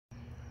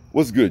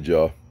What's good,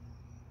 y'all?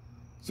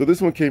 So this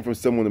one came from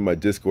someone in my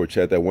Discord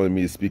chat that wanted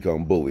me to speak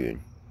on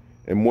bullying.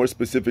 And more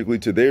specifically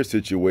to their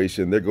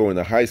situation, they're going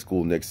to high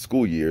school next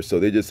school year, so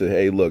they just said,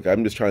 hey, look,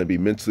 I'm just trying to be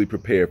mentally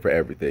prepared for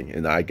everything,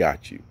 and I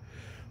got you.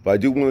 But I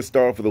do want to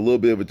start off with a little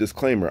bit of a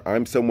disclaimer.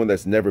 I'm someone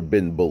that's never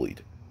been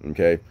bullied,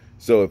 okay?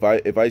 So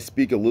if I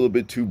speak a little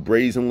bit too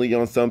brazenly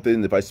on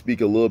something, if I speak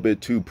a little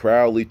bit too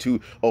proudly,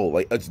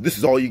 this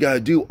is all you got to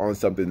do on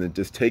something, then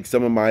just take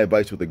some of my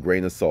advice with a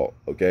grain of salt,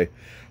 okay?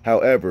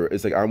 However,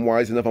 it's like I'm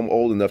wise enough, I'm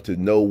old enough to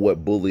know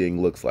what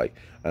bullying looks like.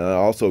 And I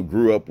also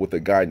grew up with a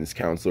guidance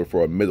counselor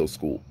for a middle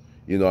school.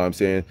 You know what I'm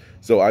saying?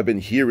 So I've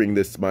been hearing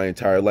this my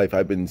entire life.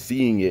 I've been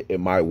seeing it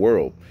in my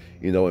world.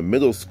 You know, in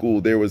middle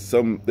school, there was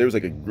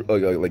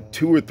like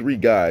two or three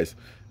guys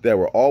that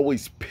were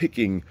always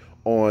picking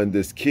on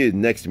this kid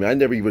next to me. I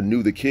never even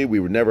knew the kid. We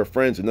were never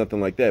friends or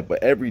nothing like that.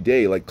 But every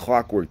day, like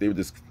clockwork, they would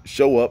just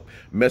show up,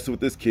 mess with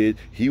this kid.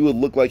 He would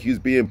look like he was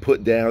being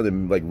put down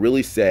and like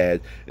really sad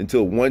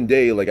until one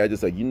day, like I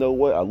just like, you know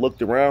what? I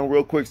looked around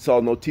real quick, saw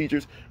no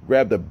teachers,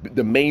 grabbed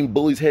the main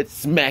bully's head,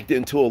 smacked it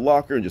into a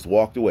locker and just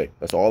walked away.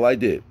 That's all I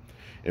did.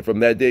 And from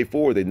that day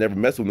forward, they never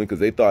messed with him because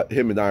they thought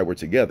him and I were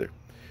together.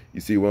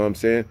 You see what I'm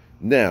saying?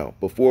 Now,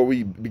 before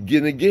we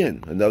begin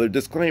again, another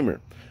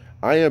disclaimer.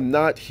 I am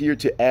not here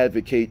to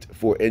advocate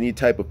for any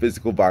type of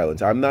physical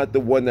violence. I'm not the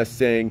one that's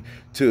saying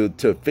to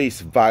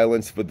face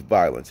violence for the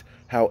violence.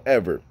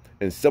 However,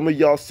 in some of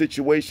y'all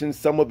situations,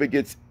 some of it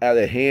gets out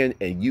of hand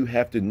and you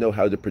have to know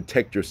how to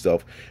protect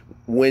yourself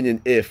when and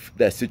if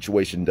that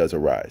situation does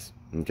arise,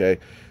 okay?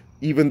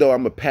 Even though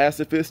I'm a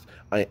pacifist,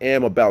 I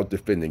am about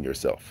defending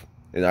yourself.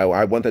 And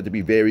I want that to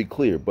be very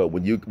clear. But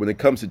when it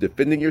comes to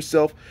defending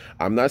yourself,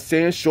 I'm not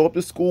saying show up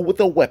to school with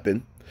a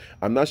weapon.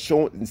 I'm not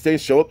saying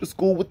show up to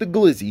school with the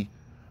glizzy.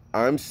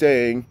 I'm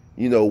saying,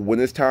 you know,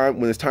 when it's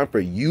time for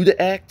you to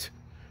act,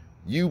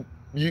 you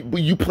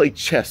play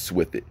chess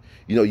with it.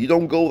 You know, you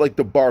don't go like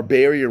the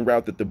barbarian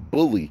route that the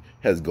bully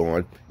has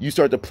gone. You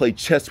start to play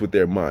chess with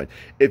their mind.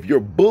 If your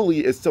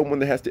bully is someone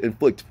that has to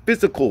inflict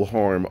physical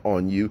harm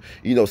on you,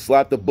 you know,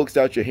 slap the books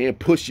out your hand,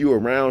 push you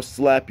around,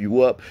 slap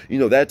you up, you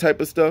know, that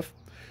type of stuff,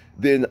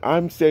 then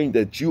I'm saying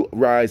that you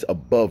rise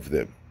above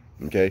them.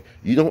 Okay,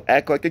 you don't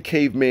act like a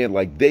caveman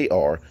like they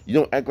are. You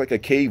don't act like a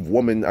cave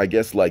woman, I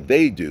guess, like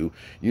they do.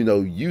 You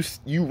know,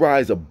 you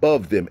rise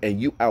above them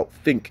and you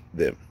outthink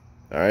them.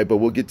 All right, but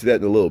we'll get to that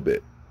in a little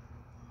bit.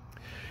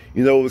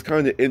 You know, it was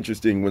kind of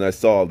interesting when I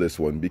saw this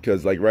one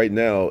because, like, right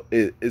now,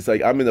 it's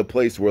like I'm in a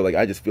place where, like,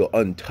 I just feel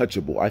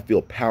untouchable. I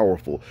feel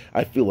powerful.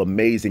 I feel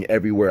amazing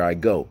everywhere I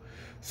go.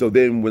 So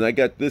then when I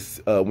got this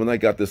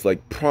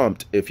like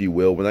prompt, if you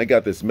will, when I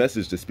got this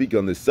message to speak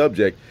on this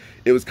subject,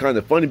 it was kind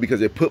of funny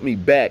because it put me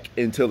back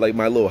into like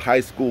my little high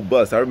school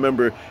bus. I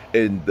remember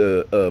in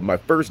my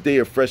first day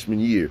of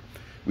freshman year,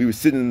 we were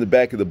sitting in the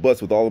back of the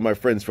bus with all of my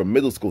friends from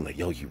middle school. Like,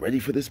 yo, you ready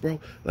for this, bro?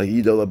 Like,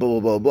 you know, like, blah,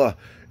 blah, blah, blah.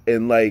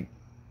 And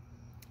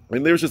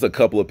there was just a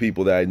couple of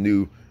people that I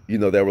knew, you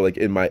know, that were like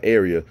in my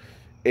area.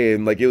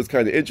 And like, it was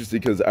kind of interesting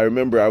because I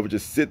remember I would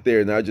just sit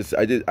there and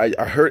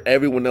I heard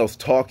everyone else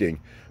talking.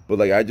 But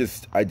like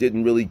I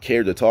didn't really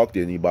care to talk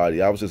to anybody.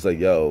 I was just like,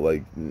 yo,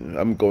 like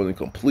I'm going in a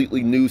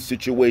completely new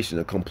situation,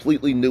 a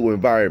completely new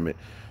environment.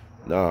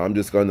 No, I'm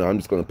just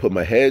gonna put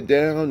my head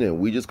down and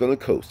we just gonna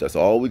coast. That's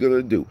all we're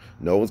gonna do.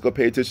 No one's gonna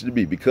pay attention to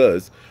me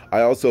because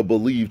I also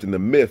believed in the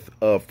myth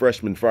of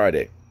Freshman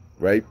Friday,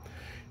 right?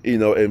 You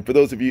know, and for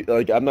those of you,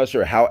 like, I'm not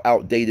sure how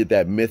outdated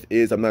that myth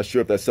is. I'm not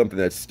sure if that's something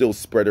that's still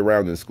spread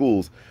around in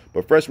schools.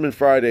 But Freshman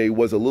Friday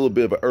was a little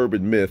bit of an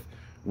urban myth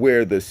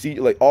where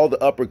all the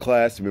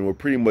upperclassmen were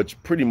pretty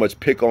much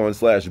pick on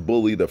 /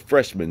 bully the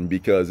freshmen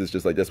because it's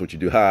just like, that's what you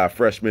do. Hi,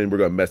 freshmen, we're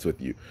gonna mess with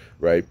you,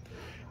 right?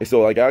 And so,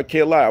 like, I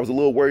can't lie, I was a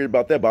little worried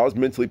about that, but I was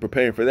mentally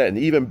preparing for that. And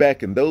even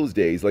back in those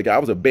days, like, I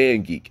was a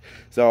band geek.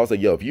 So I was like,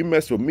 yo, if you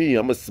mess with me,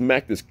 I'm gonna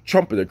smack this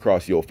trumpet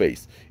across your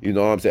face. You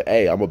know what I'm saying?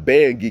 Hey, I'm a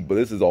band geek, but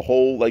this is a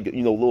whole, like,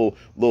 you know,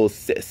 little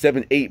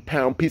 7-8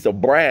 pound piece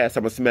of brass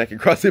I'm gonna smack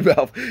across your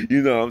mouth.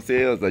 You know what I'm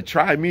saying? I was like,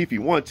 try me if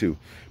you want to.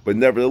 But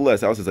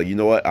nevertheless, I was just like, you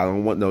know what? I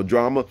don't want no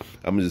drama.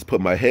 I'm gonna just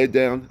put my head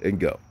down and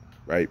go,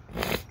 right?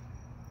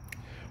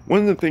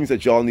 One of the things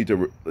that y'all need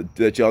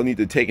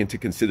to take into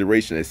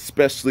consideration,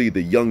 especially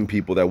the young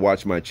people that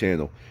watch my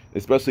channel,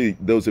 especially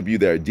those of you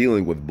that are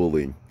dealing with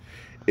bullying,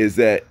 is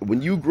that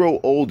when you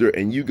grow older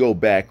and you go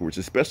backwards,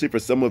 especially for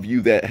some of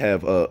you that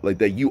have like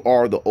that you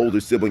are the older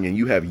sibling and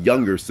you have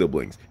younger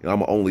siblings. You know,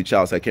 I'm an only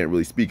child, so I can't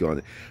really speak on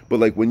it. But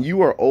like when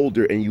you are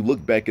older and you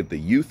look back at the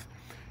youth,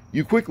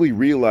 you quickly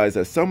realize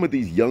that some of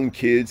these young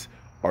kids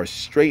are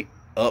straight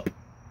up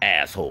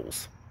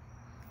assholes.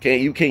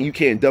 You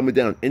can't dumb it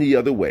down any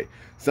other way.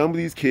 Some of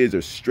these kids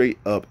are straight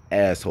up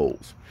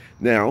assholes.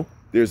 Now,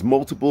 there's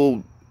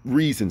multiple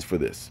reasons for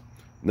this.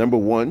 Number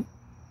one,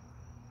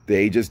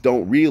 they just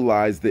don't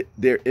realize that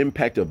their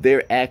impact of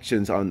their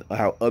actions on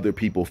how other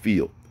people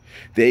feel.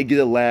 They get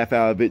a laugh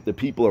out of it. The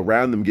people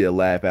around them get a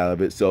laugh out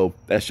of it. So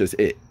that's just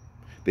it.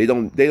 They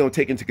don't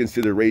take into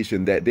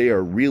consideration that they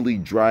are really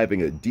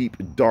driving a deep,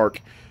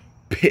 dark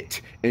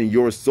pit in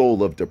your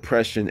soul of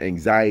depression,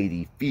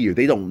 anxiety, fear.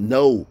 They don't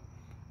know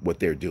what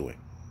they're doing,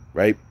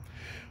 right?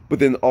 But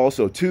then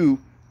also too,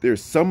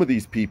 there's some of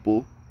these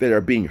people that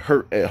are being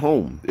hurt at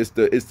home.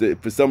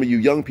 For some of you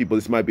young people,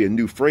 this might be a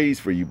new phrase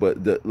for you,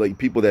 but like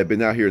people that have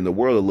been out here in the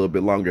world a little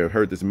bit longer have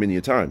heard this many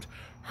a times.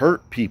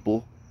 Hurt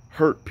people,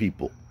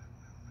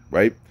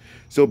 right?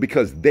 So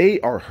because they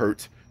are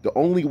hurt, the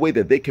only way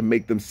that they can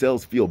make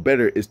themselves feel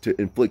better is to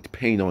inflict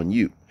pain on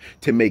you,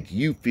 to make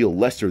you feel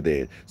lesser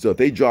than. So if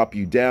they drop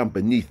you down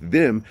beneath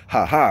them,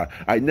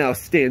 I now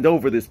stand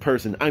over this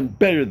person. I'm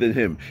better than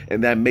him.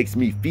 And that makes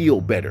me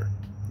feel better.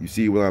 You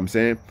see what I'm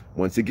saying?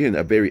 Once again,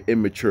 a very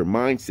immature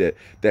mindset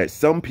that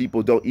some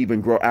people don't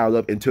even grow out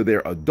of until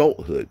their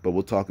adulthood. But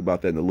we'll talk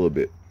about that in a little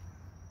bit,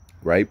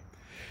 right?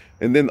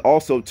 And then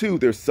also too,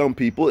 there's some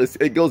people,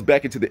 it goes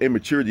back into the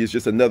immaturity. It's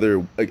just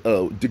another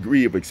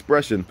degree of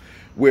expression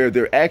where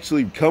they're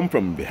actually come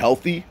from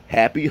healthy,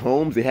 happy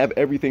homes. They have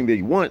everything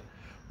they want,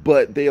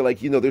 but they're like,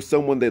 there's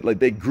someone that like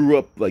they grew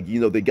up like,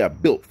 they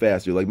got built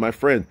faster. Like my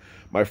friend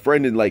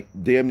in like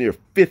damn near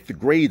 5th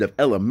grade of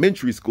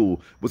elementary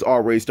school was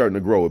already starting to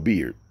grow a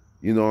beard.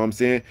 You know what I'm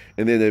saying?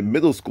 And then in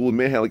middle school,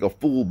 man had like a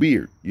full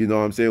beard. You know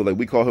what I'm saying? Like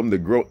we call him the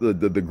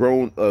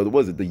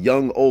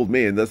young old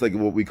man. That's like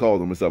what we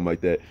call him or something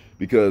like that.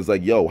 Because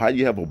like, yo, how do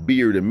you have a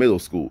beard in middle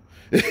school?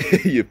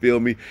 You feel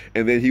me?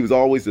 And then he was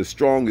always the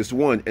strongest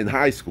one in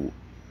high school,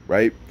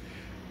 right?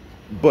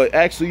 But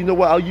actually, you know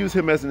what? I'll use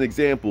him as an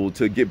example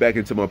to get back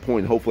into my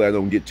point. Hopefully I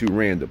don't get too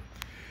random.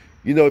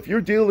 If you're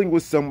dealing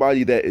with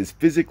somebody that is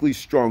physically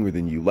stronger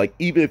than you, like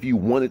even if you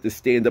wanted to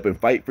stand up and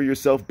fight for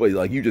yourself, but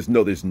like you just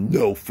know there's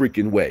no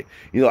freaking way.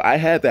 I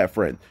had that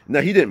friend.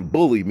 Now, he didn't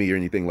bully me or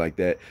anything like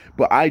that,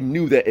 but I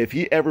knew that if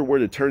he ever were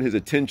to turn his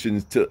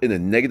attention in a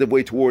negative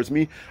way towards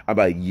me, I'm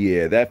like,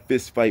 yeah, that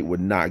fist fight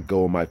would not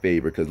go in my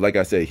favor. Because like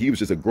I said, he was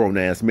just a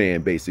grown-ass man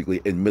basically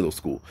in middle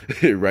school,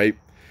 right?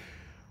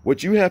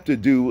 What you have to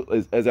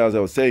do, as I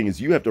was saying,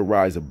 is you have to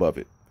rise above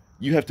it.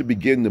 You have to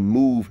begin to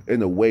move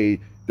in a way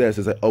that's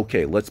just like,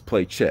 okay, let's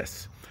play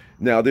chess.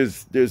 Now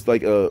there's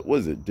like what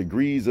is it?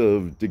 Degrees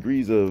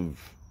of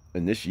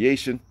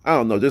initiation. I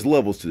don't know. There's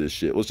levels to this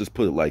shit. Let's just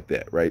put it like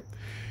that, right?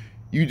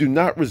 You do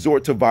not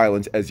resort to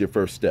violence as your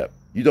first step.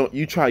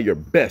 You try your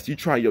best. You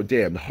try your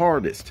damn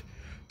hardest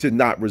to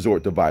not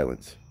resort to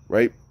violence,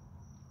 right?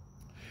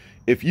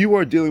 If you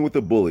are dealing with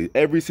a bully,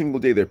 every single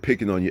day they're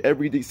picking on you.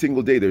 Every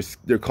single day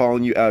they're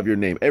calling you out of your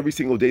name. Every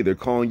single day they're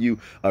calling you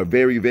a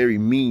very, very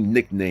mean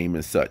nickname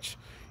and such.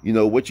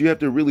 What you have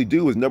to really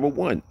do is, number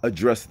one,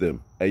 address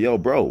them. Hey, yo,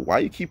 bro, why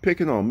you keep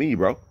picking on me,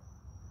 bro?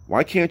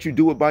 Why can't you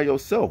do it by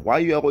yourself? Why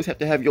you always have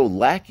to have your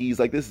lackeys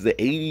like this is the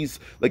 80s,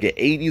 like an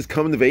 80s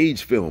coming of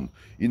age film?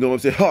 You know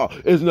what I'm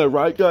saying? Isn't that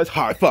right, guys?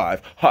 High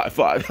five.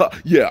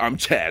 Yeah, I'm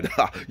Chad.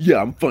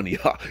 Yeah, I'm funny.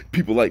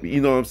 People like me.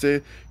 You know what I'm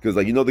saying? Because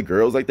like, the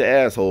girls like the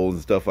assholes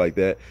and stuff like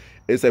that.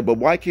 It's like, but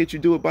why can't you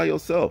do it by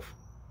yourself?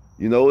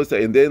 It's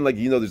like, and then like,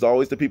 there's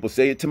always the people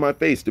say it to my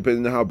face,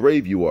 depending on how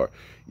brave you are,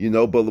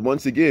 but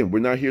once again, we're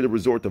not here to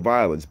resort to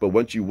violence. But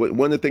one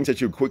of the things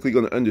that you're quickly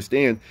going to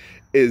understand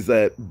is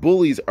that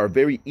bullies are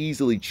very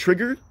easily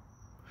triggered,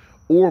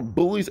 or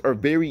bullies are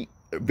very,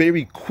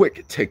 very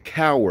quick to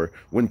cower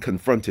when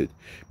confronted,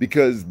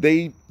 because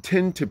they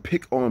tend to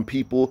pick on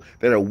people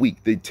that are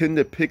weak. They tend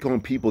to pick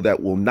on people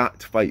that will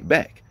not fight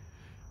back.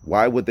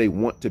 Why would they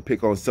want to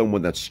pick on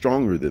someone that's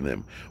stronger than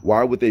them?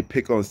 Why would they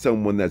pick on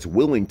someone that's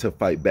willing to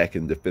fight back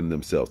and defend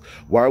themselves?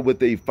 Why would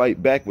they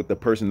fight back with the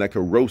person that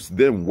could roast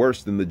them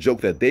worse than the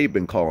joke that they've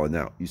been calling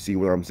out? You see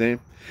what I'm saying?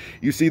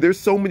 You see, there's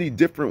so many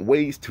different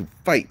ways to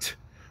fight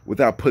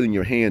without putting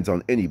your hands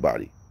on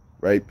anybody,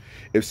 right?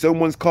 If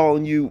someone's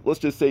calling you, let's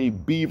just say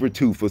beaver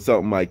tooth or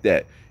something like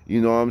that,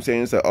 you know what I'm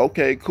saying? It's like,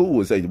 okay, cool.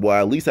 It's like, well,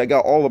 at least I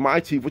got all of my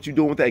teeth. What you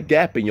doing with that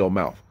gap in your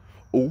mouth?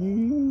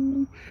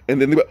 Ooh. And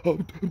then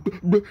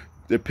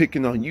they're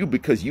picking on you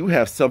because you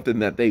have something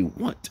that they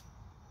want.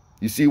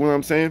 You see what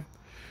I'm saying?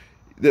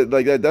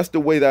 That's the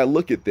way that I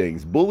look at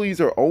things.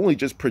 Bullies are only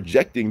just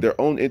projecting their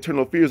own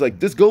internal fears. Like,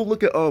 just go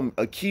look at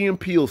a Key and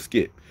Peele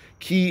skit.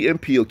 Key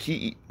and Peele,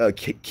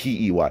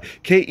 K-E-Y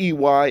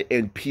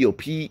and Peele,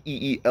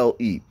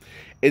 P-E-E-L-E.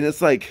 And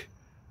it's like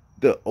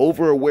the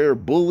over-aware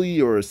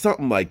bully or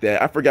something like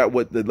that. I forgot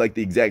what the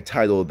exact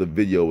title of the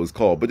video was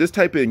called, but just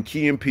type in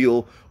Key and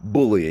Peele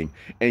bullying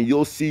and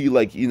you'll see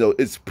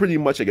it's pretty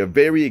much like a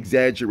very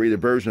exaggerated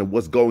version of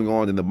what's going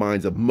on in the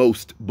minds of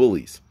most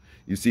bullies.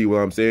 You see what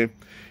I'm saying?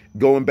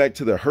 Going back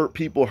to the hurt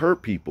people,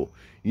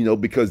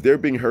 because they're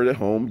being hurt at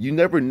home. You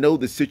never know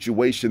the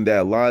situation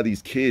that a lot of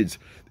these kids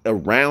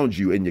around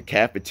you in your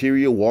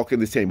cafeteria, walking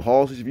the same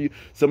halls as you,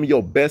 some of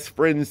your best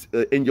friends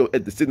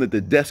sitting at the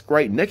desk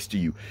right next to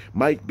you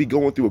might be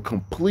going through a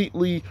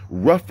completely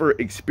rougher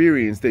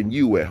experience than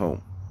you at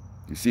home.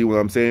 You see what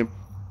I'm saying?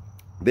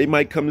 They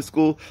might come to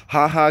school,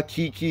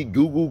 kiki,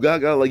 goo goo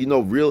gaga,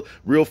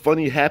 real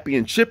funny, happy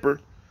and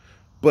chipper,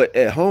 but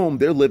at home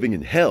they're living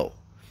in hell.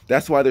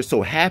 That's why they're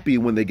so happy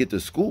when they get to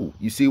school.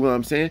 You see what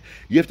I'm saying?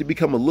 You have to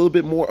become a little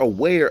bit more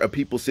aware of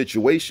people's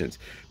situations.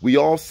 We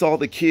all saw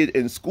the kid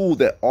in school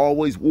that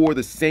always wore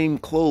the same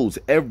clothes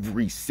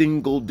every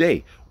single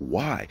day.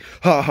 Why?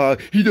 Ha ha,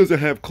 he doesn't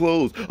have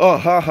clothes. Oh,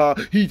 ha ha,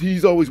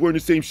 he's always wearing the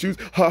same shoes.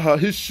 Ha ha,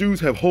 his shoes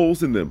have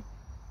holes in them.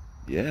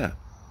 Yeah,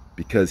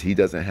 because he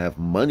doesn't have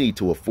money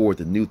to afford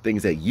the new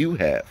things that you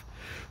have.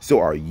 So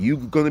are you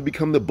going to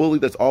become the bully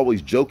that's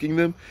always joking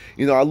them?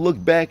 You know, I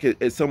look back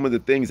at some of the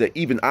things that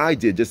even I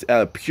did just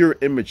out of pure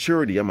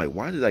immaturity. I'm like,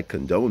 why did I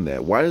condone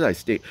that? Why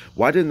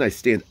didn't I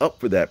stand up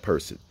for that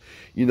person?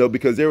 You know,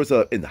 because there was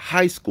in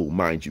high school,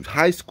 mind you,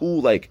 high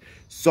school, like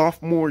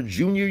sophomore,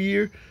 junior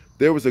year,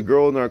 there was a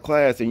girl in our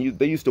class and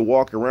they used to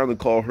walk around and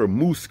call her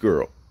Moose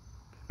Girl.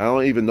 I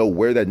don't even know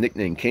where that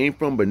nickname came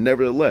from, but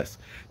nevertheless,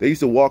 they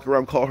used to walk around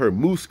and call her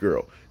Moose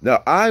Girl.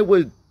 Now, I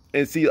would,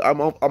 and see, I'm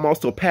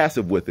also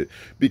passive with it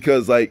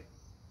because, like,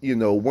 you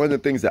know, one of the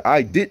things that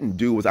I didn't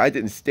do was I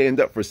didn't stand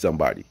up for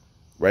somebody,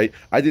 right?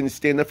 I didn't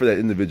stand up for that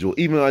individual.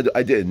 Even though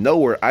I didn't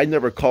know her, I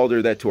never called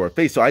her that to her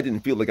face, so I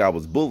didn't feel like I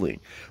was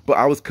bullying. But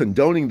I was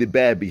condoning the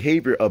bad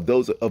behavior of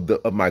those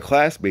of my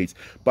classmates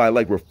by,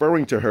 like,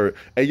 referring to her,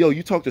 hey, yo,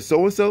 you talk to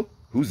so-and-so?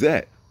 Who's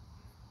that?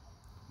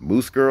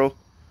 Moose Girl?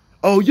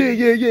 Oh,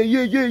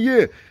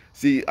 yeah.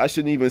 See, I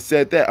shouldn't even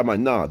said that. I'm like,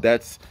 nah,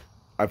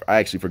 I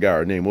actually forgot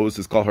her name. What was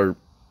this called? Her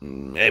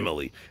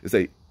Emily. It's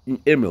like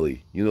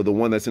Emily, you know, the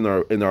one that's in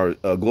our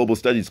global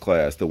studies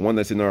class, the one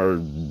that's in our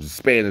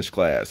Spanish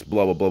class,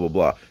 blah, blah, blah, blah,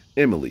 blah.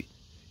 Emily,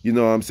 you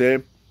know what I'm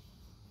saying?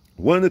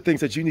 One of the things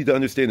that you need to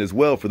understand as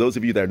well, for those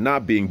of you that are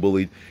not being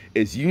bullied,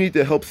 is you need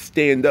to help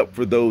stand up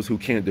for those who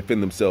can't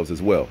defend themselves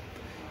as well.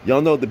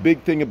 Y'all know the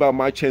big thing about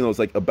my channel is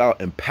like about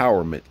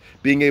empowerment,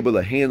 being able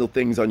to handle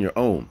things on your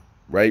own,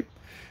 right?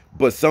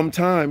 But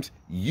sometimes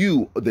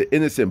you, the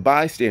innocent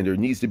bystander,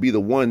 needs to be the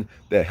one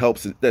that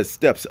helps, that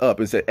steps up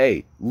and say,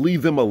 hey,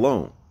 leave them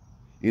alone.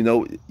 You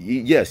know,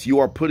 yes, you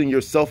are putting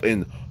yourself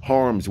in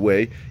harm's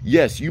way.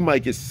 Yes, you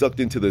might get sucked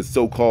into the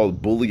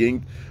so-called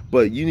bullying,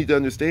 but you need to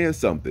understand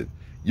something.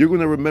 You're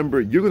going to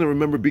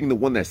remember being the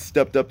one that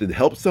stepped up and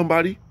helped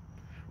somebody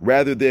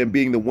rather than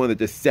being the one that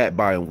just sat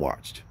by and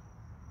watched.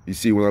 You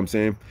see what I'm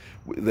saying?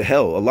 The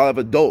hell, a lot of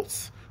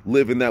adults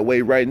live in that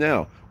way right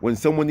now. When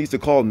someone needs to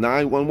call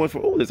 911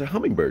 for, oh, there's a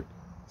hummingbird.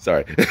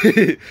 Sorry.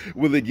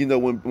 Well, like, you know,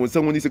 when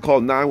someone needs to call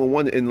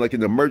 911 in like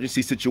an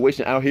emergency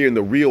situation out here in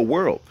the real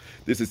world,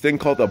 there's this thing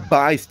called the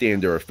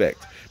bystander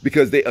effect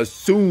because they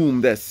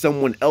assume that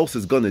someone else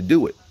is going to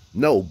do it.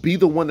 No, be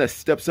the one that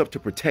steps up to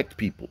protect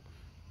people.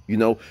 You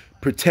know,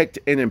 protect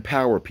and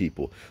empower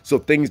people so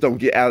things don't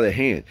get out of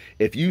hand.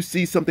 If you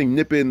see something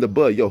nipping in the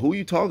bud, yo, who are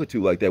you talking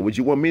to like that? Would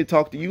you want me to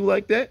talk to you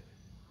like that?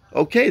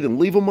 Okay, then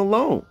leave them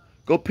alone.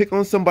 Go pick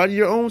on somebody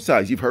your own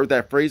size. You've heard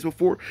that phrase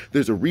before.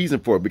 There's a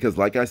reason for it because,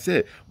 like I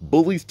said,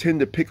 bullies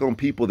tend to pick on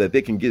people that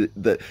they can get.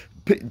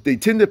 They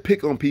tend to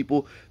pick on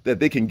people that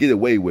they can get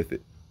away with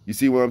it. You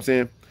see what I'm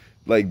saying?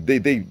 Like they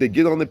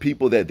get on the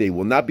people that they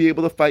will not be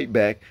able to fight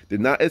back. They're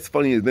not as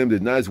funny as them. They're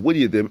not as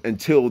witty as them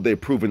until they're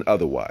proven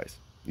otherwise.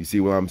 You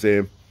see what I'm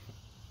saying?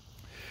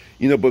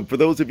 You know, but for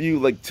those of you,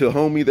 like to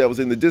homie that was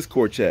in the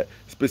Discord chat,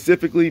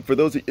 specifically for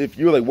those, if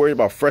you're like worried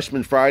about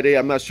Freshman Friday,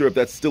 I'm not sure if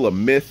that's still a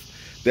myth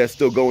that's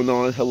still going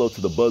on. Hello to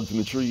the bugs in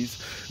the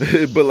trees.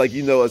 But like,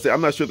 you know,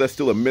 I'm not sure if that's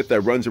still a myth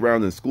that runs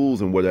around in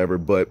schools and whatever,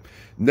 but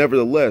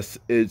nevertheless,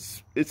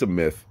 it's a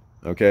myth,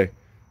 okay?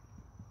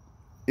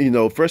 You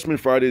know, Freshman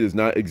Friday does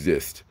not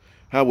exist.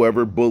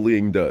 However,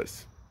 bullying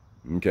does,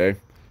 okay?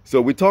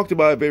 So we talked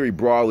about it very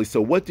broadly.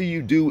 So what do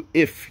you do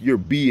if you're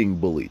being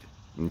bullied?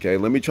 Okay,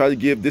 let me try to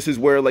give, this is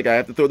where like I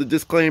have to throw the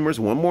disclaimers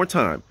one more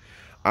time.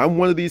 I'm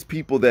one of these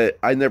people that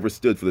I never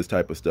stood for this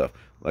type of stuff.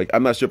 Like,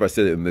 I'm not sure if I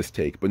said it in this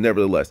take, but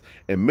nevertheless,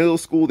 in middle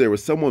school, there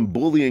was someone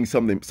bullying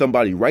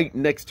somebody right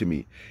next to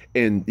me.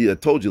 And I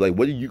told you, like,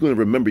 what are you going to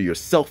remember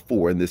yourself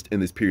for in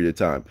this period of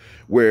time?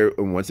 Where,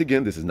 and once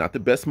again, this is not the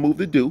best move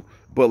to do,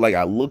 but like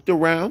I looked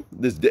around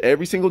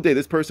every single day,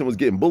 this person was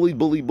getting bullied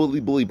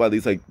by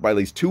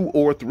these 2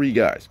 or 3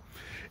 guys.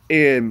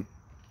 And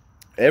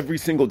every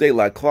single day,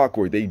 like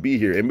clockwork, they'd be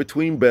here in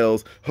between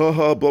bells,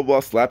 blah, blah,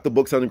 slap the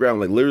books on the ground,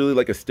 like literally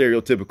like a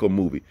stereotypical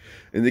movie.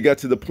 And they got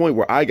to the point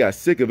where I got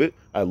sick of it.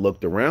 I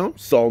looked around,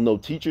 saw no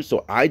teacher,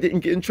 so I didn't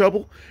get in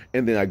trouble.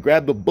 And then I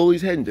grabbed the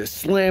bully's head and just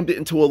slammed it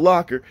into a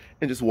locker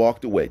and just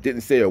walked away.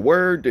 Didn't say a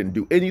word, didn't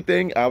do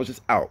anything. I was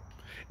just out.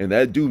 And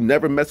that dude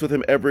never messed with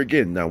him ever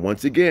again. Now,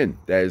 once again,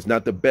 that is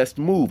not the best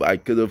move. I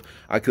could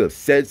have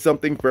said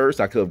something first.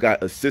 I could have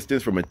got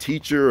assistance from a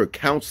teacher, a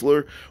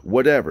counselor,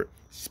 whatever.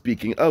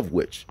 Speaking of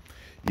which,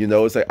 you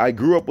know, it's like I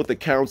grew up with a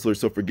counselor,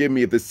 so forgive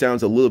me if this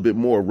sounds a little bit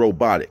more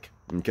robotic,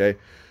 okay?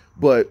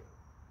 But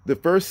the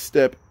first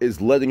step is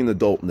letting an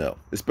adult know,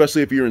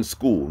 especially if you're in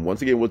school. And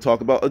once again, we'll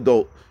talk about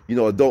adult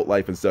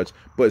life and such,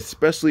 but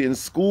especially in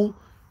school,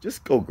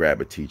 just go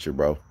grab a teacher,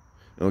 bro.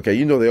 Okay,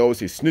 you know they always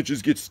say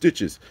snitches get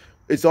stitches.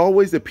 It's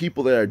always the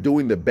people that are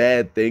doing the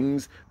bad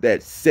things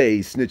that say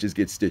snitches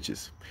get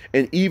stitches.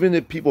 And even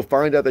if people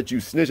find out that you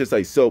snitch, it's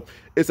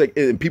like,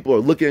 and people are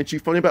looking at you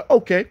funny about,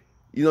 okay,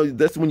 You know,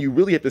 that's when you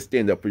really have to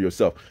stand up for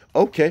yourself.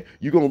 Okay,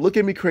 you're going to look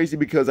at me crazy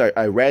because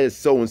I ratted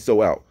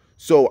so-and-so out.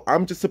 So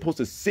I'm just supposed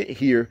to sit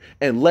here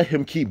and let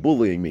him keep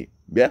bullying me.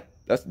 Yeah,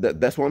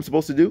 that's what I'm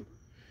supposed to do.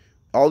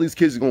 All these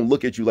kids are going to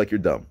look at you like you're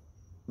dumb.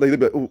 Like, they'll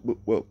be like, oh,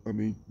 well, I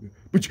mean,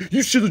 but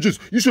you should have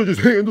just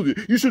handled it.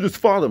 You should have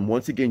just fought him.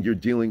 Once again, you're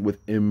dealing with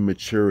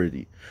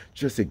immaturity.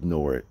 Just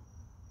ignore it.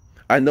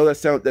 I know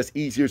that's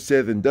easier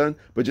said than done,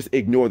 but just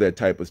ignore that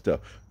type of stuff.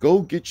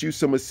 Go get you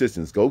some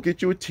assistance. Go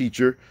get you a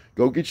teacher.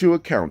 Go get you a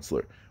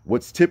counselor.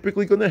 What's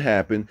typically going to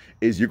happen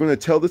is you're going to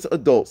tell this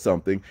adult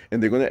something,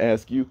 and they're going to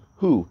ask you,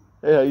 who?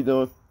 Hey, how you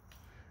doing?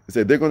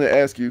 They're going to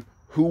ask you,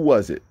 who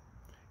was it?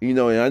 You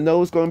know, and I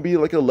know it's going to be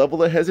like a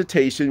level of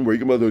hesitation where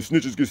you're going to be like,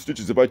 snitches get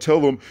stitches. If I tell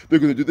them, they're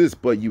going to do this.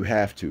 But you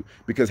have to.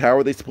 Because how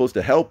are they supposed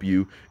to help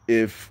you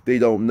if they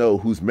don't know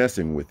who's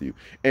messing with you?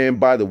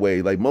 And by the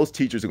way, like, most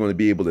teachers are going to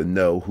be able to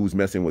know who's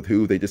messing with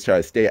who. They just try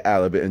to stay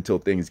out of it until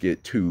things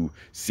get too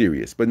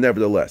serious. But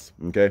nevertheless,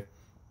 okay?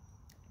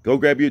 Go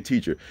grab your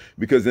teacher.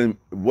 Because then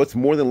what's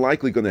more than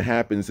likely going to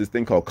happen is this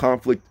thing called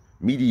conflict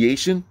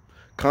mediation.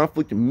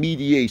 Conflict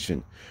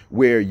mediation,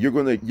 where you're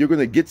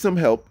gonna get some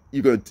help.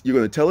 You're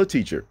gonna tell a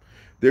teacher.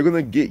 They're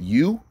gonna get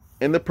you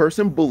and the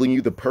person bullying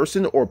you, the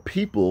person or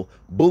people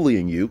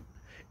bullying you,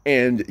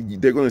 and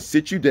they're gonna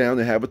sit you down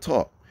and have a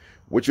talk.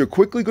 What you're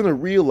quickly gonna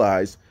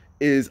realize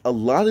is a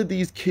lot of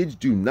these kids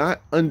do not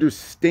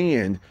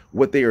understand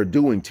what they are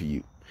doing to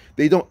you.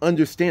 They don't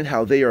understand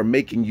how they are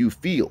making you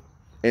feel,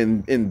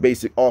 and in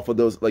basic off of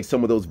those, like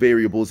some of those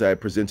variables I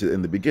presented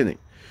in the beginning.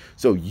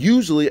 So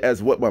usually,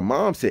 as what my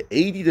mom said,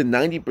 80 to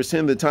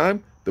 90% of the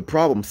time, the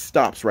problem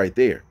stops right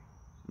there,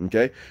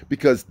 okay?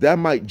 Because that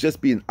might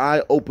just be an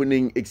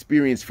eye-opening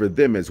experience for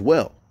them as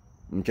well,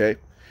 okay?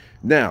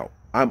 Now,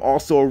 I'm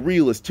also a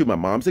realist too. My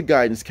mom's a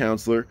guidance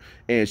counselor,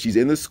 and she's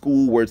in the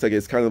school where it's like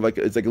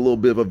a little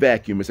bit of a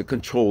vacuum. It's a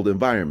controlled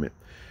environment.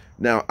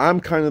 Now, I'm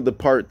kind of the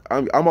part,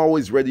 I'm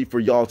always ready for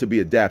y'all to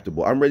be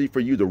adaptable. I'm ready for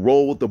you to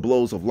roll with the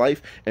blows of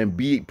life and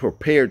be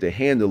prepared to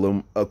handle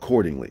them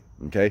accordingly,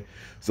 okay?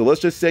 So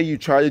let's just say you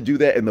try to do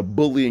that and the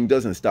bullying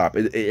doesn't stop.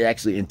 It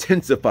actually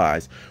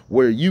intensifies.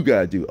 Where you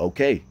got to do,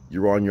 okay,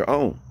 you're on your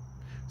own.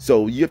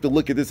 So you have to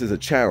look at this as a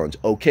challenge.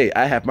 Okay,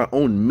 I have my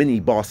own mini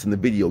boss in the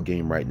video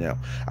game right now.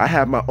 I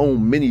have my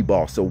own mini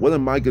boss. So what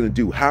am I going to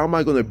do? How am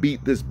I going to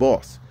beat this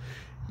boss?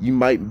 You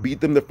might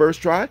beat them the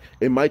first try.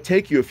 It might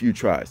take you a few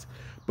tries.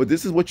 But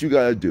this is what you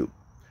got to do.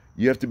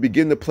 You have to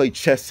begin to play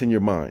chess in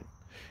your mind.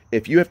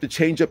 If you have to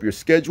change up your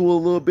schedule a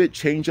little bit,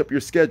 change up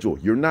your schedule.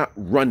 You're not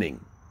running,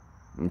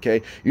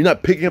 okay? You're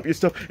not picking up your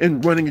stuff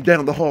and running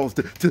down the halls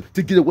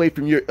to get away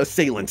from your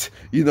assailant.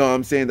 You know what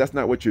I'm saying? That's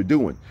not what you're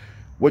doing.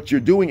 What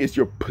you're doing is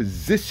you're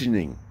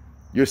positioning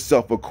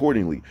yourself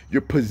accordingly.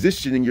 You're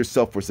positioning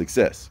yourself for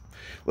success.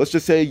 Let's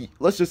just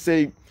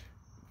say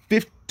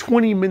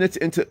 20 minutes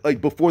into,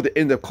 like, before the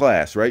end of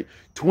class, right?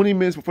 20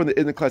 minutes before the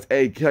end of class,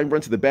 hey, can I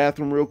run to the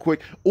bathroom real quick?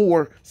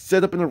 Or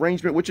set up an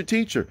arrangement with your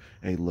teacher.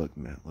 Hey, look,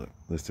 man,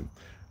 listen,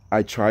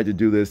 I tried to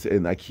do this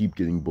and I keep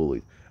getting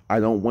bullied.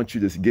 I don't want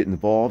you to get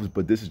involved,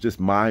 but this is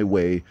just my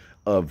way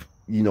of,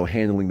 you know,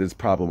 handling this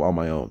problem on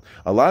my own.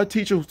 A lot of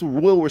teachers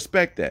will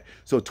respect that.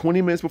 So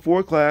 20 minutes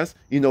before class,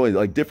 you know,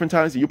 like different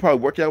times, you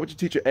probably work out with your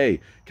teacher. Hey,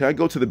 can I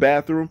go to the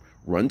bathroom?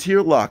 Run to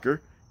your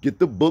locker, get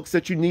the books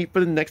that you need for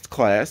the next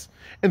class,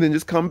 and then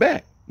just come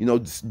back. You know,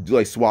 just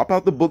like swap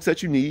out the books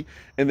that you need,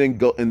 and then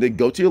go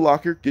to your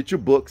locker, get your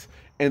books,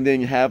 and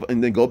then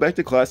go back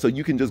to class. So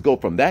you can just go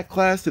from that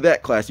class to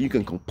that class. And you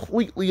can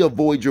completely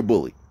avoid your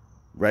bully,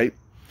 right?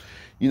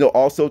 You know,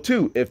 also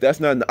too, if that's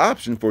not an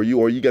option for you,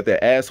 or you got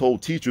that asshole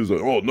teacher who's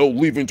like, oh, no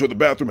leaving to the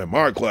bathroom in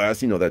my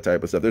class, you know, that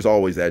type of stuff. There's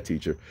always that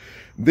teacher.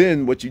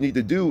 Then what you need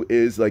to do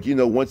is, like, you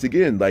know, once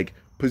again, like,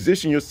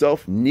 position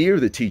yourself near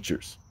the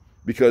teachers,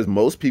 because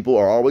most people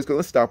are always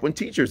going to stop when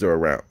teachers are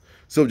around.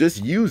 So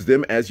just use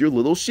them as your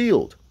little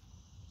shield.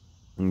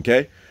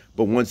 Okay?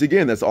 But once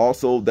again, that's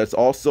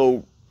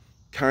also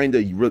kind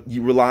of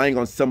you relying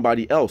on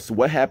somebody else.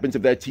 What happens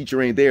if that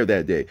teacher ain't there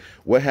that day?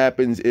 What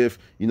happens if,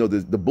 you know,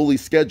 the bully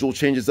schedule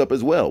changes up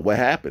as well? What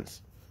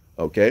happens?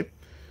 Okay?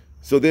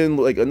 So then,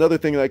 like, another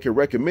thing that I can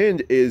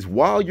recommend is,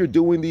 while you're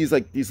doing these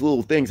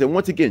little things, and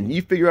once again,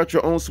 you figure out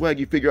your own swag,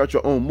 you figure out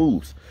your own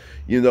moves,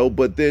 you know,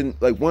 but then,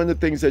 like, one of the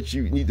things that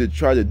you need to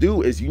try to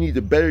do is you need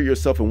to better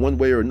yourself in one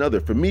way or another.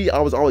 For me, I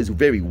was always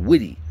very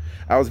witty.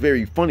 I was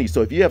very funny.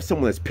 So if you have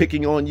someone that's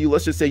picking on you,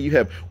 let's just say you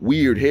have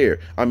weird hair.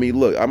 I mean,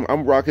 look,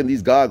 I'm rocking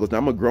these goggles. Now,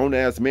 I'm a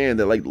grown-ass man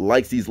that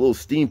likes these little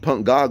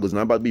steampunk goggles, and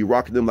I'm about to be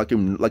rocking them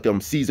like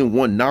I'm season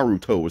 1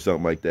 Naruto or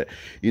something like that,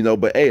 you know,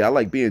 but hey, I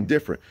like being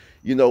different.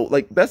 You know,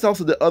 like, that's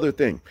also the other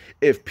thing.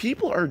 If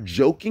people are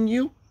joking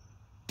you,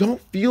 don't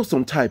feel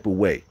some type of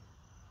way.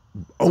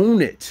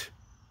 Own it.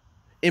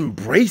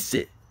 Embrace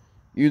it.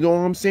 You know what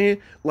I'm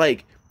saying?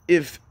 Like,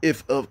 if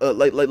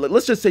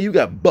let's just say you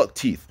got buck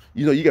teeth.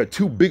 You know, you got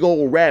 2 big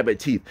old rabbit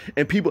teeth,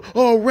 and people,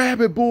 oh,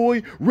 rabbit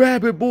boy,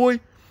 rabbit boy.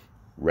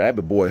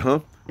 Rabbit boy, huh?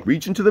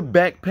 Reach into the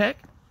backpack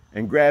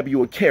and grab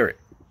you a carrot.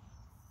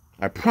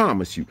 I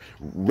promise you.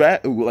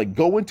 Like,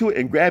 go into it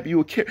and grab you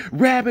a carrot.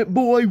 Rabbit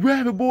boy,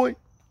 rabbit boy.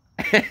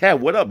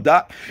 What up,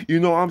 Doc? You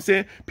know what I'm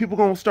saying? People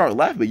gonna start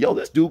laughing, but yo,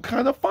 this dude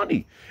kind of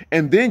funny.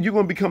 And then you're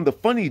gonna become the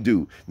funny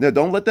dude. Now,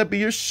 don't let that be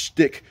your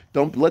shtick.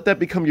 Don't let that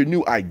become your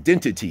new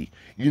identity.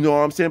 You know what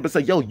I'm saying? But it's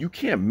like, yo, you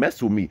can't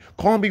mess with me.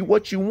 Call me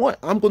what you want.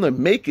 I'm gonna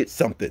make it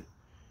something.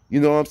 You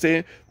know what I'm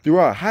saying?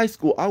 Throughout high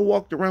school, I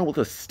walked around with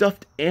a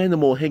stuffed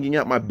animal hanging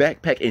out my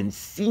backpack in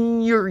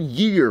senior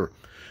year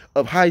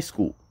of high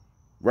school.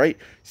 Right?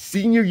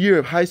 Senior year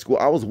of high school,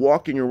 I was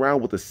walking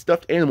around with a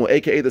stuffed animal,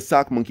 aka the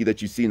sock monkey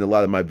that you see in a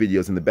lot of my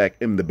videos in the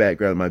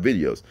background of my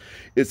videos.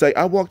 It's like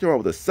I walked around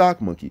with a sock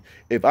monkey.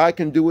 If I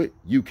can do it,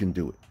 you can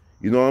do it.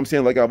 You know what I'm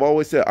saying? Like I've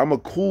always said, I'm a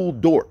cool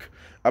dork.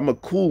 I'm a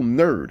cool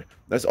nerd.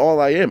 That's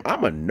all I am.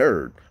 I'm a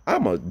nerd.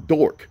 I'm a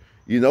dork.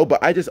 You know,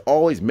 but I just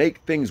always make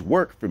things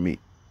work for me.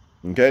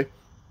 Okay?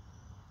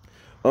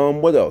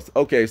 What else?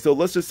 Okay, so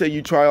let's just say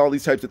you try all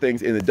these types of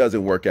things and it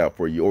doesn't work out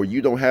for you, or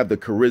you don't have the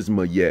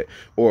charisma yet,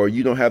 or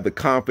you don't have the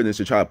confidence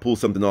to try to pull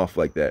something off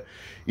like that.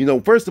 You know,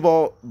 first of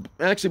all,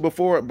 actually,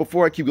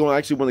 before I keep going, I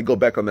actually want to go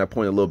back on that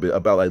point a little bit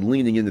about like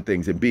leaning into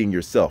things and being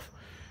yourself.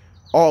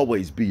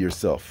 Always be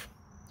yourself.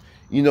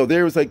 You know,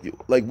 there was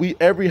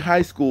every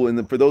high school,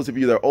 and for those of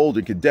you that are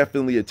older could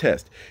definitely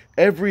attest,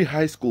 every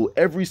school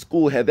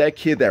had that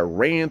kid that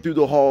ran through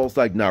the halls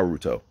like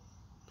Naruto.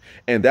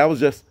 And that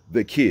was just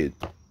the kid.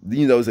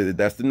 You know,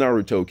 that's the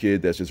Naruto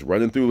kid that's just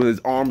running through with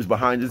his arms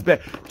behind his back.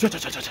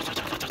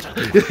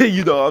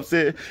 You know what I'm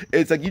saying?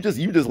 It's like you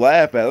just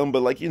laugh at him,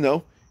 but like, you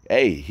know,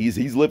 hey,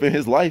 he's living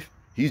his life.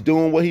 He's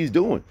doing what he's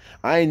doing.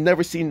 I ain't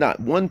never seen not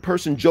one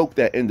person joke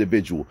that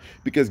individual,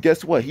 because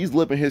guess what? He's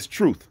living his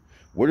truth.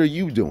 What are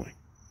you doing?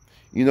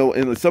 You know,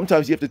 and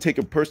sometimes you have to take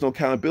a personal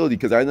accountability,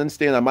 because I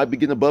understand I might be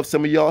getting above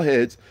some of y'all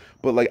heads,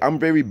 but like I'm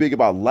very big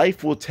about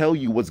life will tell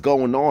you what's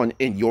going on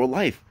in your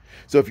life.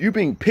 So if you're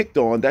being picked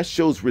on, that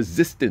shows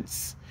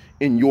resistance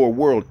in your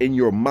world, in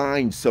your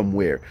mind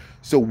somewhere.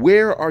 So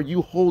where are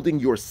you holding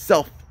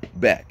yourself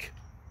back?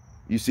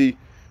 You see,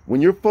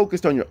 when you're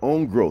focused on your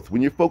own growth,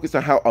 when you're focused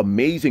on how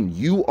amazing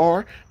you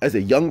are as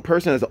a young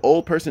person, as an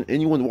old person,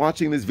 anyone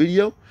watching this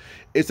video,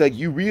 it's like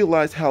you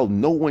realize how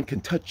no one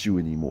can touch you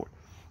anymore.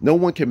 No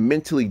one can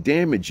mentally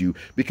damage you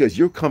because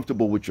you're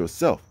comfortable with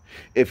yourself.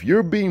 If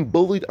you're being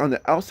bullied on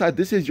the outside,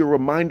 this is your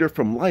reminder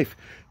from life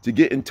to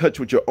get in touch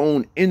with your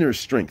own inner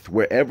strength,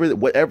 whatever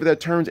that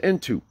turns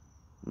into.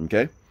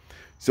 Okay?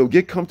 So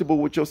get comfortable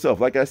with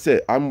yourself. Like I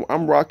said, I'm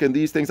rocking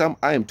these things. I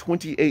am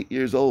 28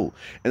 years old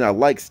and I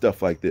like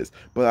stuff like this.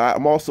 But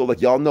I'm also,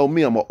 like, y'all know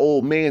me, I'm an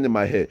old man in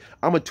my head.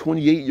 I'm a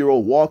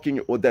 28-year-old walking,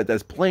 or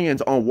that's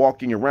plans on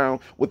walking around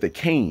with a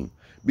cane,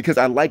 because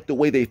I like the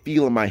way they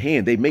feel in my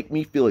hand. They make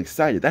me feel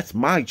excited. That's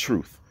my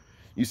truth.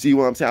 You see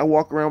what I'm saying? I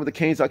walk around with the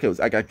canes. I could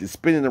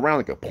spin it around.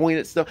 I could point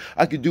at stuff.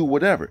 I could do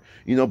whatever,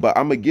 you know, but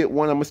I'm going to get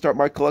one. I'm going to start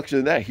my collection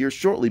of that here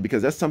shortly,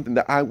 because that's something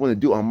that I want to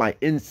do on my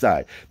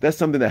inside. That's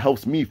something that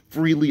helps me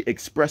freely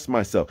express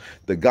myself.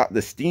 The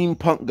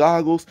steampunk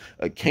goggles,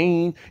 a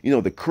cane, you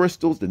know, the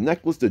crystals, the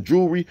necklace, the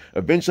jewelry.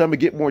 Eventually I'm going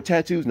to get more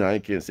tattoos. Now I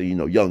can't say, you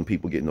know, young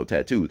people get no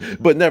tattoos,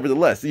 but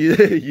nevertheless,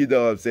 you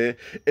know what I'm saying?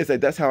 It's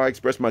like, that's how I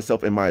express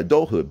myself in my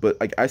adulthood, but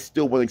like, I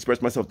still want to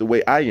express myself the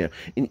way I am.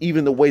 And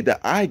even the way that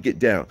I get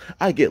down,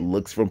 I get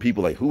looks from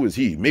people like, who is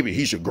he? Maybe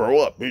he should grow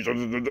up.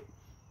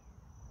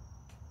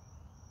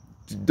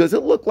 Does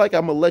it look like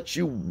I'm going to let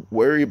you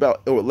worry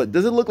about, or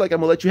does it look like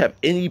I'm going to let you have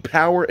any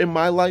power in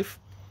my life?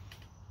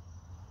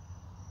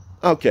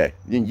 Okay,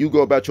 then you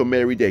go about your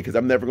merry day, because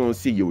I'm never going to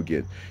see you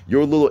again.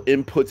 Your little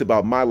inputs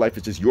about my life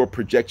is just your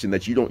projection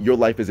that your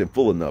life isn't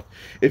full enough.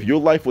 If your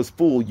life was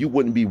full, you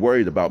wouldn't be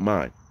worried about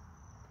mine.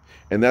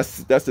 And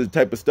that's the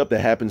type of stuff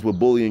that happens with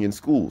bullying in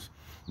schools.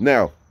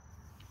 Now,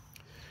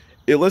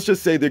 let's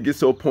just say there gets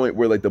to a point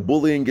where like the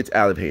bullying gets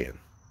out of hand,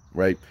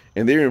 right?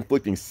 And they're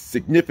inflicting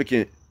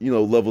significant, you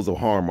know, levels of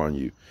harm on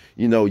you.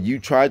 You know, you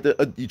tried to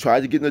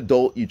get an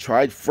adult, you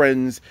tried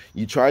friends,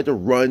 you tried to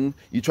run,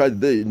 you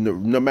tried to,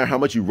 no matter how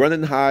much you run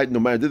and hide, no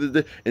matter,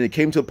 and it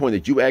came to a point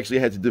that you actually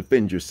had to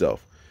defend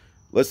yourself.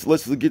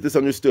 Let's get this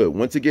understood.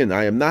 Once again,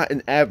 I am not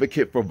an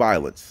advocate for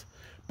violence,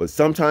 but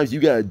sometimes you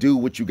got to do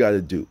what you got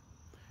to do.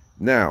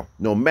 Now,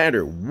 no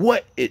matter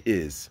what it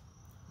is,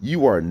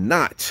 you are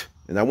not,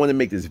 and I want to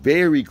make this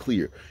very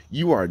clear,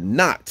 you are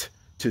not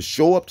to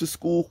show up to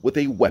school with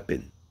a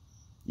weapon.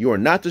 You are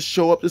not to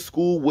show up to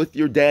school with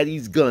your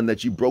daddy's gun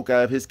that you broke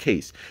out of his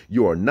case.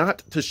 You are not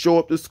to show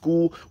up to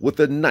school with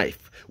a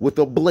knife, with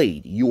a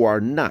blade. You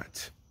are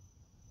not.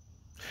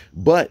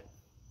 But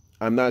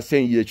I'm not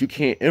saying that you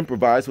can't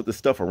improvise with the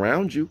stuff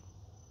around you.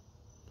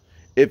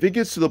 If it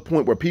gets to the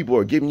point where people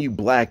are giving you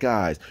black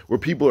eyes, where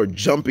people are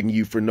jumping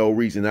you for no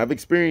reason, I've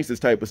experienced this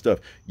type of stuff,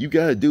 you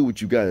got to do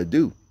what you got to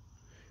do.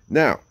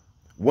 Now,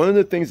 one of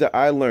the things that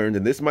I learned,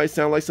 and this might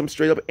sound like some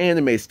straight up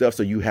anime stuff,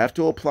 so you have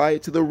to apply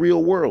it to the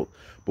real world.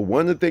 But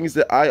one of the things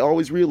that I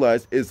always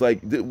realized is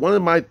like, one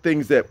of my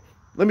things that,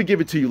 let me give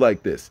it to you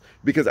like this,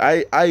 because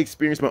I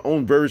experienced my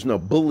own version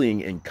of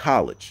bullying in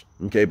college.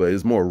 Okay, but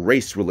it's more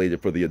race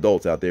related for the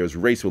adults out there. It's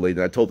race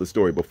related. I told the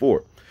story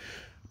before.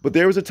 But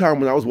there was a time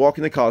when I was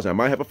walking to college, and I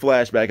might have a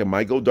flashback, I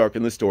might go dark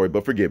in the story,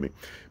 but forgive me.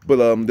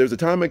 But there's a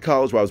time in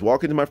college where I was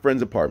walking to my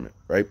friend's apartment,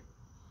 right?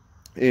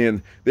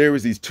 And there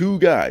was these two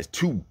guys,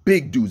 two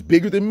big dudes,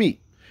 bigger than me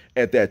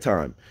at that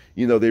time.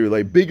 You know, they were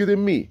like bigger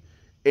than me.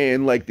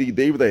 And like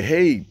they were like,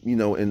 hey, you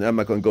know, and I'm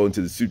not going to go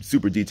into the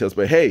super details,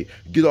 but hey,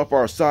 get off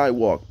our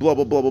sidewalk, blah,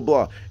 blah, blah, blah,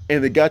 blah.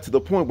 And it got to the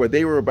point where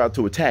they were about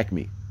to attack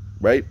me,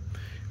 right?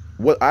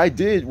 What I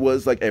did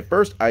was, like, at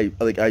first I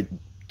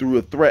threw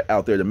a threat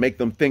out there to make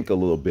them think a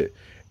little bit.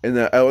 And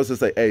I was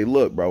just like, hey,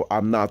 look, bro,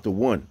 I'm not the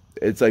one.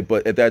 It's like,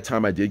 but at that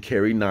time I did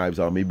carry knives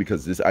on me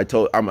because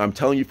I'm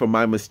telling you from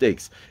my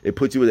mistakes. It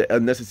puts you at an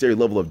unnecessary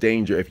level of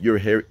danger. If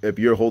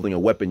you're holding a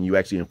weapon, you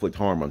actually inflict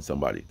harm on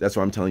somebody. That's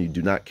why I'm telling you,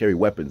 do not carry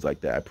weapons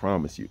like that. I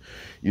promise you.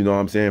 You know what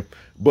I'm saying?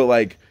 But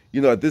like, you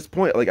know, at this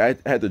point, like I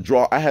had to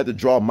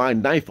draw my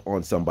knife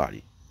on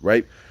somebody,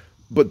 right?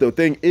 But the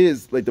thing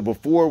is, like,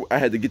 before I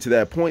had to get to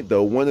that point,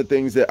 though, one of the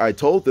things that I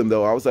told them,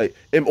 though, I was like,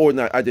 or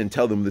not, I didn't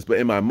tell them this, but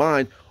in my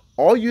mind,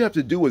 all you have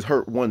to do is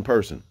hurt one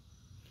person.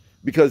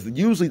 Because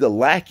usually the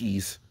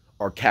lackeys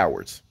are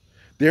cowards.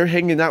 They're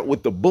hanging out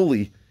with the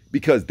bully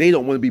because they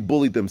don't want to be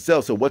bullied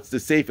themselves. So what's the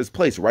safest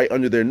place? Right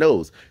under their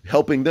nose,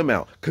 helping them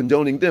out,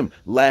 condoning them,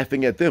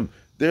 laughing at them.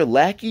 Their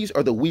lackeys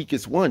are the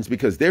weakest ones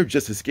because they're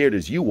just as scared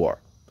as you are.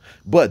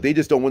 But they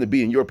just don't want to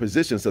be in your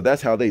position. So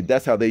that's how they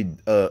adapted.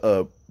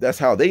 That's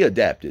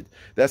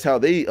how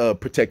they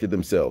protected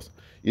themselves.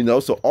 You know,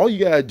 so all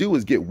you gotta do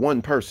is get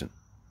one person.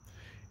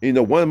 You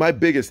know, one of my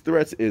biggest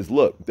threats is,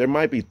 look, there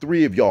might be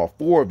 3 of y'all,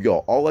 4 of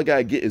y'all. All I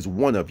gotta get is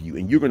one of you,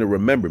 and you're gonna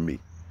remember me.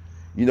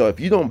 You know, if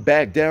you don't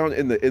back down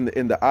in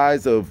the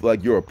eyes of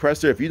like your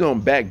oppressor, if you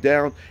don't back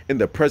down in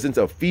the presence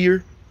of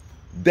fear,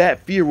 that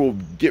fear will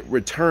get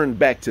returned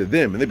back to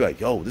them, and they'll be like,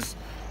 yo,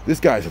 this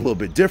guy's a little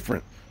bit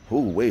different.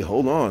 Oh, wait,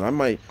 hold on,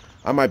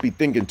 I might be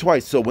thinking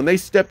twice. So when they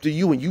step to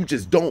you and you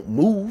just don't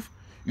move,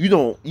 you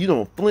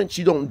don't flinch,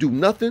 you don't do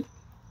nothing,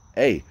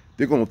 hey,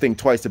 they're going to think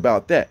twice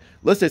about that.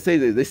 Let's just say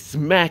that they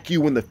smack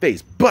you in the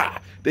face. Bah!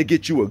 They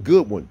get you a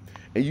good one.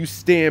 And you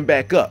stand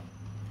back up.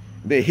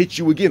 They hit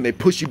you again. They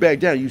push you back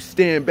down. You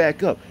stand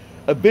back up.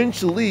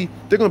 Eventually,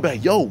 they're going to be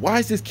like, yo, why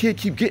does this kid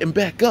keep getting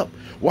back up?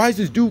 Why does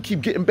this dude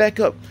keep getting back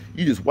up?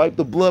 You just wipe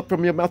the blood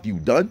from your mouth. You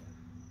done?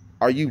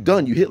 Are you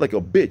done? You hit like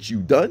a bitch. You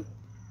done?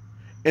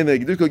 And they're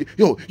going to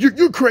yo,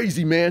 you're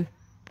crazy, man.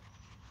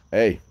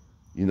 Hey.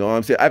 You know what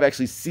I'm saying? I've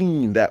actually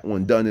seen that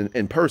one done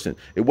in person.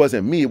 It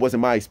wasn't me. It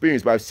wasn't my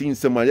experience, but I've seen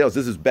somebody else.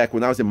 This is back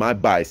when I was in my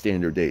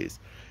bystander days.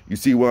 You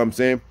see what I'm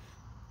saying?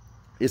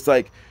 It's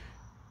like,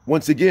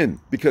 once again,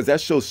 because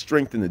that shows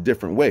strength in a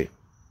different way.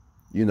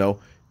 You know,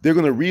 they're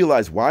going to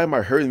realize, why am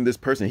I hurting this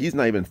person? He's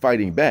not even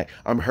fighting back.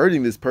 I'm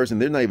hurting this person.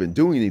 They're not even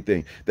doing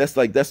anything. That's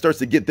like, that starts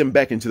to get them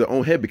back into their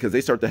own head because they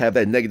start to have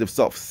that negative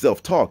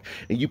self-talk,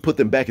 and you put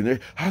them back in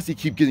there. How does he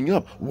keep getting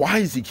up? Why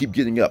does he keep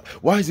getting up?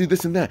 Why is he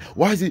this and that?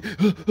 Why is he,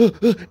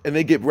 and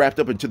they get wrapped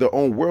up into their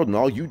own world, and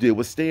all you did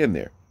was stand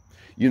there.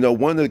 You know,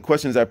 one of the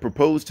questions I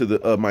proposed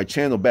to my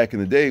channel back in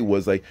the day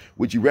was like,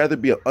 would you rather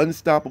be an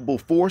unstoppable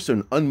force or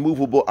an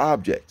unmovable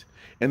object?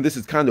 And this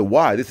is kind of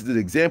why. This is an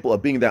example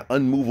of being that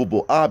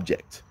unmovable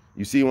object.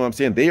 You see what I'm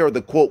saying? They are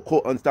the quote,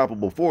 quote,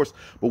 unstoppable force.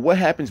 But what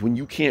happens when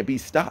you can't be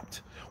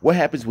stopped? What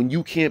happens when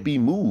you can't be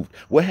moved?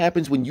 What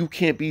happens when you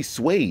can't be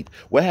swayed?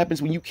 What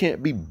happens when you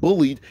can't be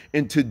bullied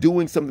into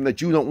doing something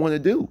that you don't want to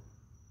do?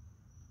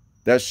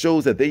 That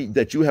shows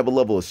that you have a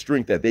level of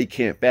strength that they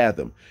can't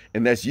fathom.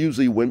 And that's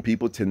usually when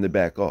people tend to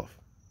back off.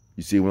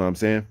 You see what I'm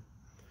saying?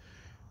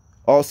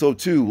 Also,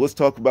 too, let's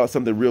talk about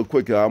something real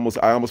quick. I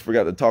almost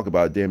forgot to talk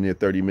about it damn near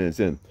 30 minutes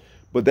in.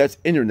 But that's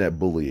internet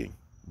bullying,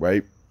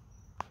 right?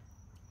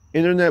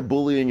 Internet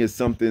bullying is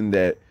something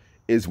that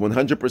is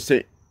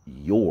 100%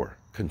 your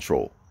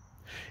control.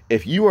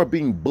 If you are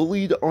being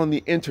bullied on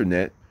the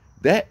internet,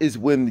 that is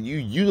when you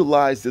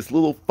utilize this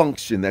little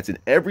function that's in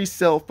every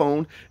cell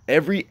phone,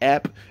 every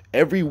app,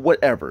 every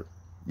whatever.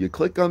 You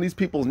click on these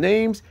people's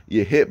names,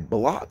 you hit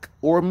block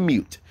or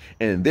mute,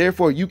 and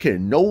therefore you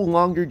can no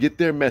longer get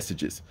their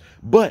messages.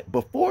 But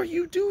before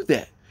you do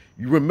that,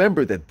 you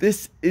remember that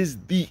this is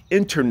the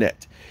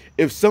internet.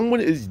 If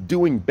someone is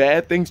doing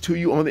bad things to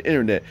you on the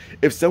internet,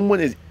 if someone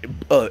is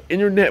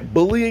internet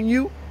bullying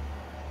you,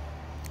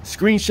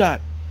 screenshot,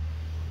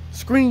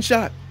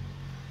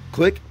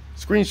 click,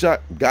 screenshot,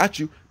 got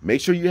you.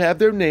 Make sure you have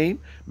their name.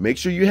 Make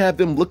sure you have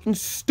them looking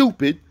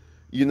stupid,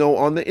 you know,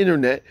 on the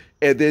internet,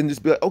 and then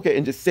just be like, okay,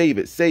 and just save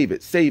it.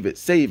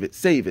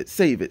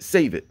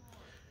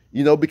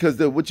 You know, because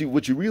what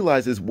you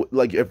realize is,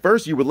 like, at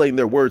first you were letting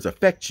their words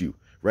affect you,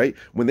 right?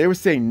 When they were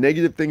saying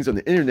negative things on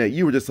the internet,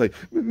 you were just like,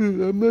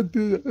 I'm not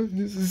doing that.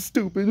 This is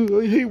stupid.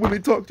 I hate when they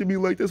talk to me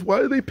like this.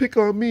 Why do they pick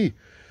on me?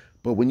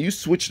 But when you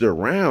switched it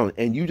around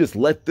and you just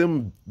let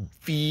them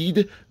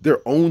feed their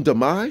own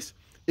demise,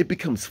 it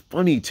becomes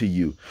funny to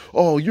you.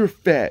 Oh, you're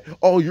fat.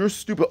 Oh, you're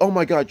stupid. Oh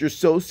my God, you're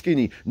so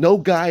skinny. No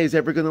guy is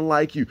ever gonna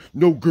like you.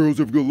 No girl's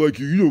ever gonna like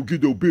you. You don't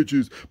get no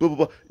bitches. Blah, blah,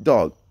 blah.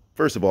 Dog,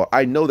 first of all,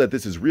 I know that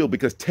this is real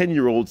because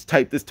 10-year-olds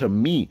type this to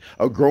me,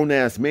 a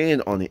grown-ass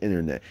man on the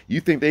internet. You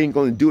think they ain't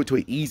gonna do it to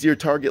an easier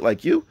target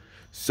like you?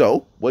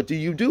 So what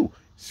do?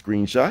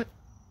 Screenshot,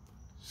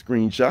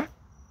 screenshot,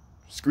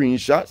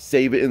 screenshot,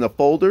 save it in a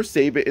folder,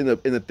 save it in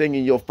a thing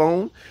in your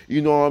phone.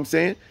 You know what I'm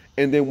saying?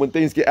 And then when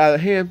things get out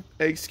of hand,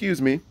 hey,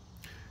 excuse me,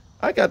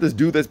 I got this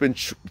dude that's been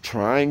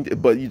trying,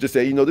 but you just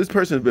say, you know, this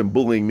person has been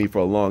bullying me for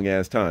a long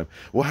ass time.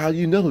 Well, how do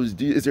you know?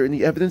 Is there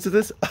any evidence of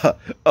this?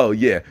 Oh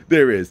yeah,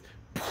 there is.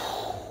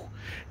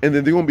 And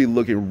then they're going to be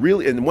looking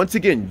really, and once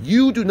again,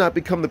 you do not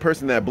become the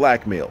person that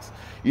blackmails,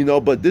 you know,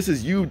 but this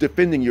is you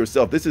defending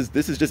yourself. This is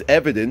just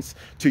evidence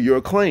to your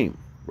claim,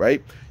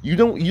 right? You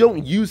don't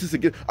use this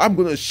again. I'm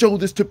going to show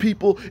this to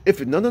people.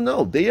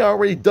 No, they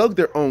already dug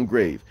their own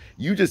grave.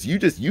 You just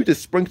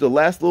sprinkle the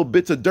last little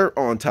bits of dirt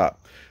on top.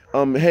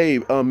 Hey,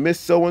 Miss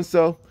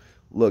So-and-so,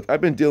 look,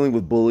 I've been dealing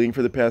with bullying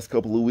for the past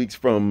couple of weeks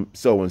from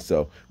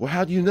so-and-so. Well,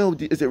 how do you know?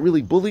 Is it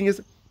really bullying? Is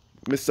it?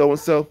 Miss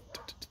So-and-so,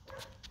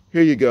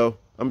 here you go.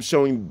 I'm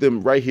showing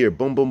them right here.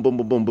 Boom, boom, boom,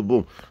 boom, boom, boom,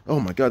 boom. Oh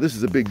my God, this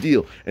is a big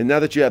deal. And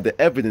now that you have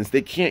the evidence,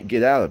 they can't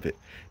get out of it.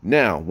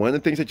 Now, one of the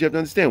things that you have to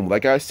understand,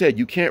 like I said,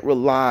 you can't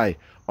rely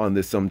on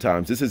this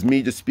sometimes. This is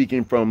me just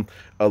speaking from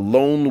a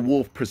lone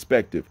wolf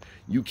perspective.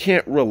 You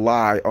can't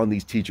rely on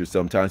these teachers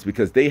sometimes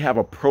because they have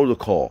a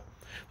protocol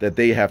that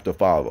they have to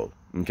follow.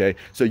 Okay,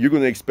 so you're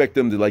going to expect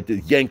them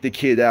to yank the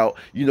kid out.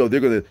 You know, they're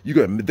going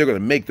to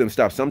make them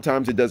stop.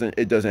 Sometimes it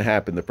doesn't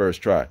happen the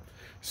first try.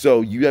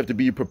 So you have to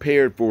be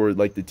prepared for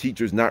like the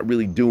teachers not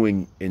really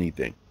doing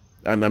anything.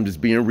 I'm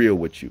just being real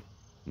with you.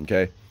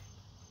 Okay,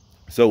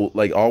 so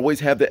like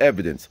always have the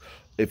evidence.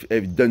 If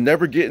they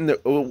never get in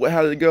the,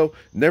 how did it go?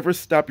 Never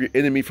stop your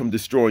enemy from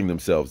destroying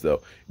themselves,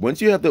 though.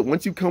 Once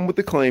you come with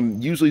the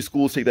claim, usually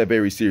schools take that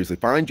very seriously.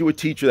 Find you a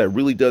teacher that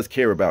really does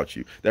care about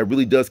you, that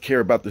really does care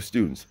about the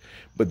students.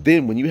 But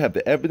then when you have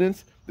the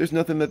evidence, there's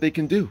nothing that they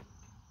can do.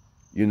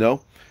 You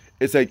know,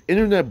 it's like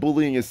internet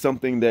bullying is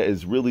something that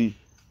is really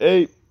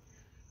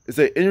it's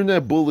like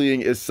internet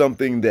bullying is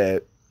something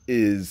that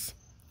is.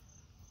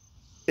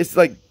 It's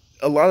like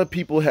a lot of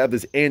people have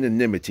this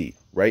anonymity.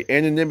 Right?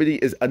 Anonymity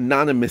is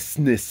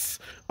anonymousness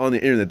on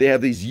the internet. They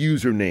have these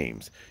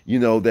usernames, you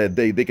know, that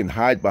they can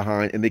hide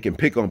behind and they can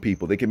pick on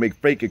people. They can make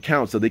fake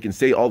accounts so they can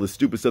say all the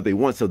stupid stuff they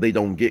want so they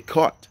don't get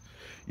caught.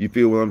 You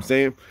feel what I'm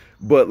saying?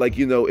 But like,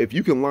 you know, if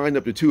you can line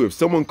up the two, if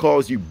someone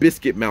calls you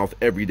biscuit mouth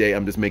every day,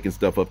 I'm just making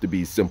stuff up to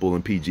be simple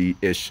and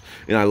PG-ish.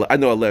 And I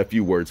know I let a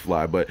few words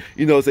fly, but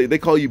you know, say they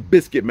call you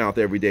biscuit mouth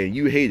every day and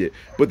you hate it.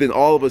 But then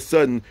all of a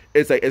sudden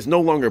it's like, it's no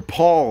longer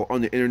Paul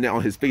on the internet,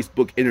 on his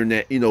Facebook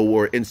internet, you know,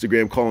 or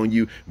Instagram calling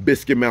you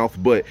biscuit mouth,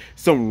 but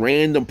some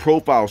random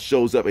profile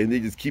shows up and they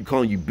just keep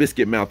calling you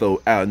biscuit mouth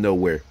out of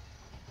nowhere.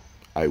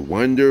 I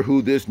wonder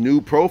who this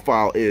new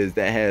profile is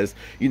that has,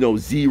 you know,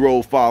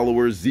 0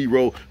 followers,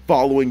 0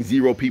 following,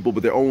 0 people,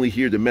 but they're only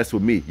here to mess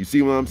with me. You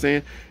see what I'm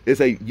saying? It's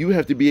like you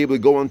have to be able to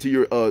go onto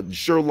your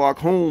Sherlock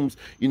Holmes,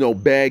 you know,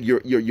 bag, your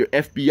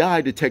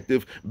FBI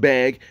detective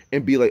bag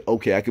and be like,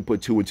 okay, I could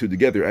put 2 and 2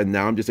 together. And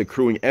now I'm just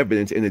accruing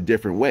evidence in a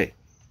different way.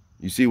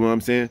 You see what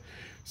I'm saying?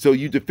 So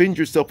you defend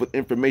yourself with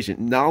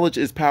information. Knowledge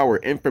is power.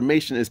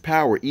 Information is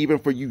power, even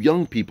for you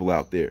young people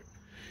out there.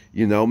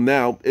 You know,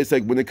 now it's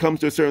like when it comes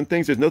to certain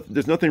things,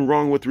 there's nothing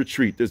wrong with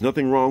retreat. There's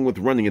nothing wrong with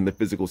running in the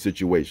physical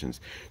situations.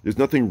 There's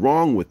nothing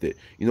wrong with it.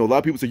 You know, a lot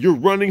of people say, you're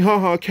running,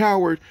 haha,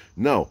 coward.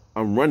 No,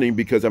 I'm running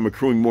because I'm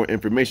accruing more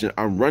information.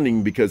 I'm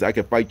running because I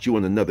can fight you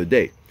on another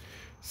day.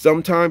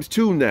 Sometimes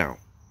too now.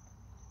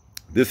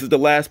 This is the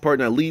last part,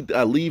 and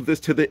I leave this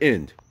to the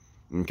end.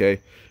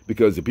 Okay?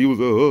 Because the people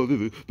say, oh,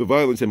 the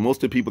violence, and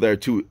most of the people that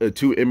are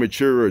too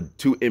immature or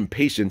too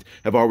impatient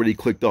have already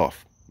clicked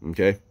off.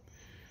 Okay?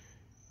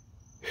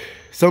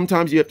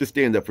 Sometimes you have to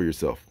stand up for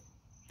yourself.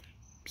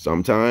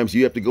 Sometimes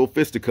you have to go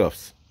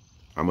fisticuffs.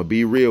 I'm going to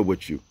be real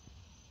with you.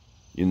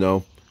 You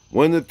know,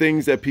 one of the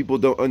things that people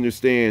don't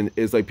understand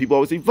is like people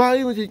always say,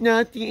 violence is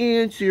not the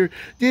answer.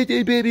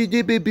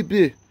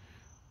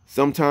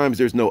 Sometimes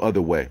there's no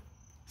other way.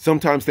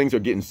 Sometimes things are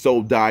getting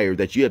so dire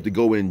that you have to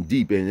go in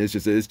deep and it's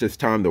just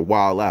time to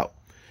wild out.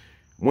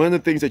 One of the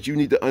things that you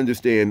need to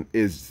understand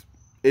is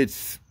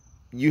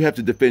you have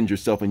to defend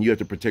yourself and you have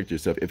to protect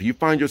yourself. If you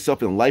find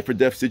yourself in a life or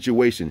death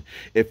situation,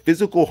 if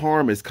physical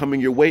harm is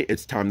coming your way,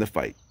 it's time to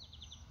fight.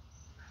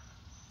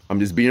 I'm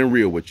just being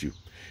real with you.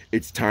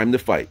 It's time to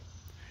fight.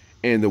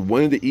 And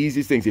one of the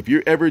easiest things, if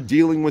you're ever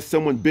dealing with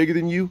someone bigger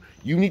than you,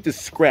 you need to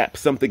scrap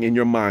something in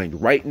your mind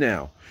right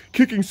now.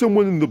 Kicking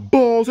someone in the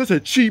balls, that's a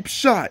cheap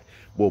shot.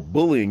 Well,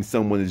 bullying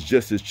someone is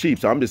just as cheap.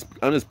 So I'm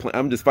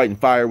just fighting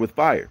fire with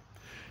fire.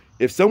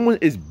 If someone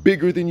is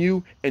bigger than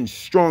you and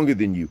stronger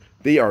than you,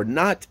 they are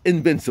not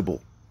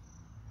invincible.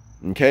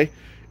 Okay?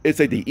 It's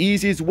like the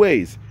easiest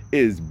ways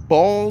is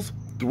balls,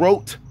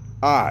 throat,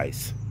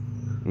 eyes.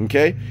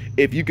 Okay?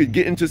 If you could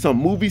get into some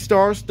movie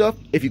star stuff,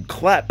 if you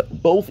clap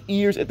both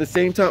ears at the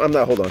same time,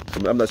 hold on.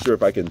 I'm not sure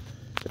if I can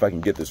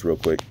get this real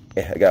quick.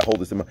 I gotta hold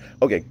this in my,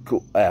 okay,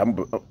 cool.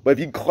 But if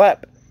you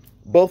clap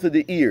both of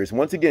the ears,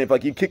 once again, if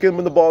like you kick them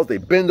in the balls, they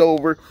bend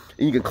over,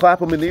 and you can clap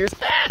them in the ears,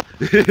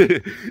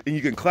 and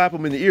you can clap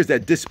them in the ears,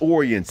 that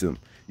disorients them.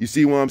 You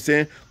see what I'm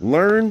saying?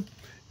 Learn,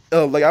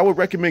 like I would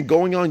recommend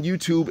going on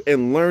YouTube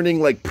and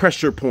learning like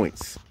pressure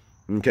points.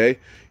 Okay,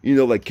 you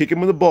know, like kick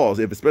him in the balls.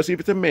 Especially if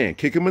it's a man,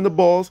 kick him in the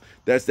balls.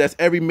 That's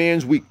every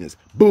man's weakness.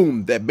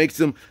 Boom, that makes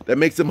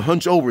them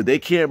hunch over. They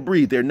can't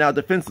breathe. They're now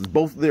defenseless.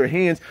 Both of their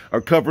hands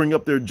are covering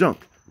up their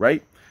junk,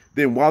 right?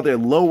 Then while they're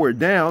lower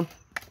down,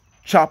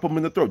 chop them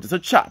in the throat. Just a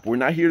chop. We're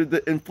not here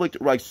to inflict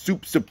like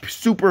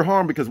super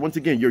harm, because once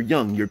again, you're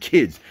young, you're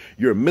kids,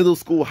 you're middle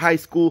school, high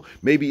school,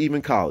 maybe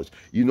even college.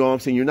 You know what I'm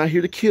saying? You're not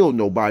here to kill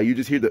nobody. You're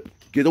just here to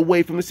get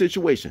away from the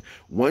situation.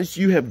 Once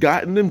you have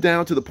gotten them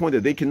down to the point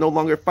that they can no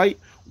longer fight,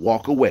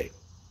 walk away.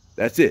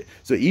 That's it.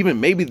 So even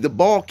maybe the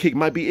ball kick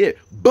might be it.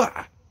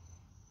 Bah!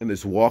 And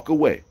just walk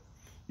away.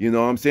 You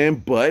know what I'm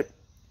saying? But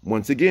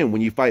once again,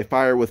 when you fight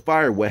fire with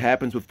fire, what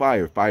happens with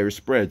fire? Fire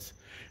spreads.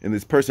 And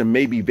this person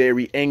may be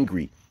very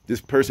angry. This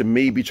person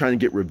may be trying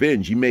to get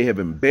revenge. You may have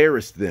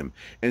embarrassed them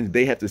and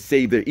they have to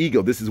save their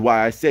ego. This is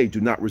why I say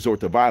do not resort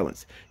to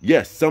violence.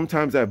 Yes,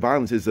 sometimes that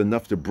violence is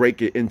enough to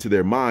break it into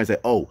their minds that,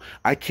 oh,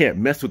 I can't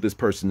mess with this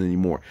person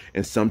anymore.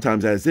 And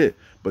sometimes that's it.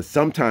 But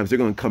sometimes they're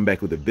going to come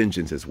back with a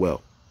vengeance as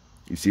well.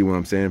 You see what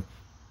I'm saying?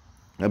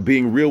 I'm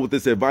being real with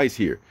this advice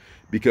here,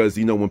 because,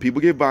 you know, when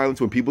people get violence,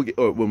 when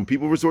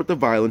people resort to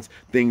violence,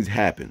 things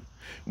happen.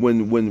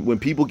 When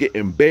people get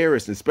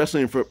embarrassed,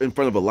 especially in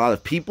front of a lot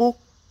of people,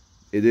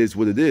 it is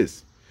what it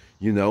is.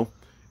 You know,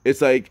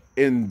 it's like,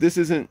 and this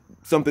isn't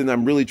something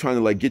I'm really trying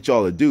to like get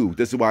y'all to do.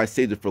 This is why I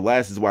saved it for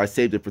last. This is why I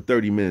saved it for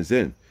 30 minutes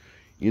in,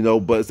 you know,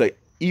 but it's like,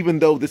 even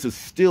though this is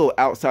still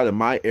outside of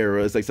my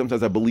era, it's like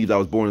sometimes I believed I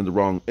was born in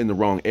the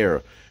wrong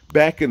era.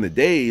 Back in the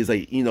days,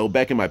 like, you know,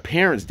 back in my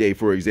parents' day,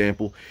 for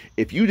example,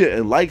 if you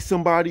didn't like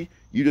somebody,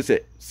 you just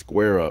said,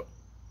 square up.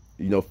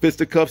 You know,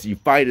 fisticuffs, you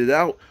fight it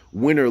out,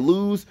 win or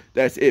lose,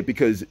 that's it.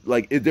 Because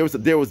like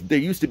there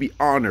used to be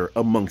honor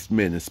amongst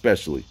men,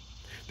 especially.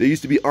 There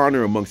used to be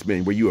honor amongst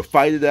men where you would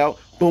fight it out,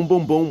 boom,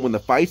 boom, boom. When the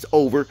fight's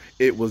over,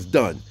 it was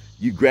done.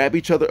 You grab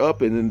each other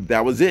up and then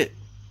that was it.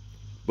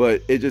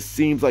 But it just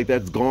seems like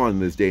that's gone in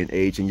this day and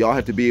age, and y'all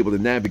have to be able to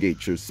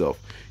navigate yourself.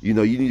 You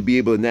know, you need to be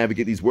able to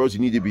navigate these worlds.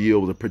 You need to be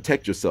able to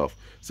protect yourself.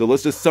 So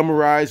let's just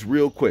summarize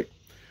real quick.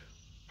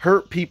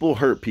 Hurt people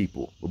hurt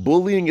people.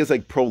 Bullying is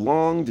like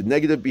prolonged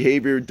negative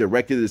behavior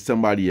directed at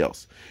somebody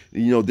else.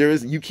 You know,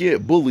 you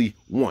can't bully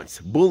once.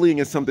 Bullying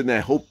is something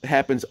that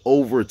happens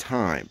over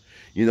time.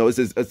 You know,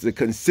 it's a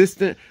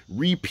consistent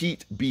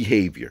repeat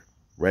behavior,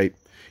 right?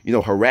 You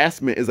know,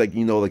 harassment is like,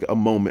 you know, like a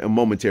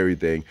momentary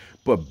thing,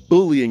 but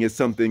bullying is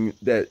something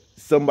that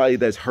somebody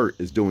that's hurt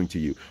is doing to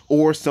you,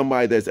 or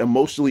somebody that's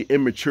emotionally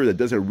immature that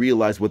doesn't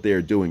realize what they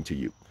are doing to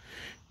you.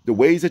 The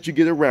ways that you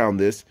get around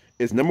this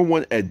is, number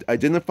one,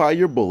 identify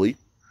your bully.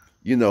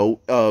 You know,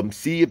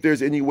 see if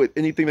there's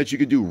anything that you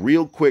could do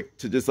real quick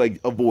to just like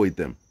avoid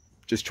them.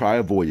 Just try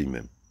avoiding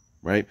them,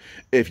 right?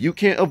 If you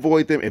can't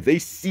avoid them, if they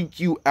seek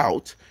you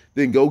out,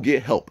 then go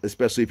get help,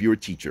 especially if you're a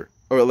teacher.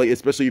 Or like,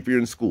 especially if you're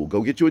in school,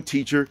 go get you a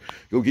teacher,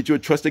 go get you a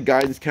trusted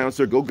guidance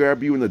counselor, go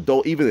grab you an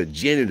adult, even a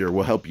janitor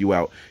will help you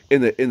out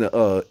in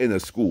a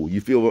school. You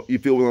feel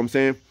what I'm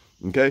saying?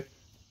 Okay.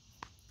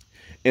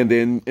 And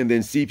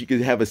then see if you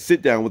can have a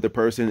sit down with the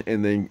person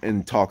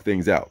and talk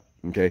things out.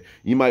 Okay.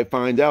 You might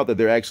find out that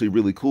they're actually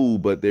really cool,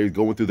 but they're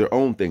going through their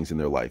own things in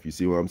their life. You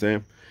see what I'm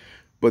saying?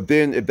 But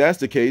then if that's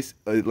the case,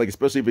 like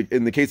especially if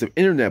in the case of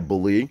internet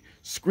bullying,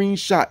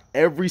 screenshot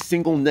every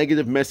single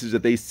negative message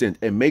that they sent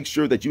and make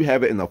sure that you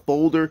have it in a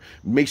folder.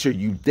 Make sure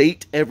you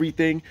date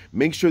everything.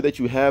 Make sure that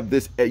you have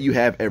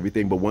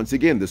everything. But once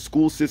again, the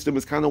school system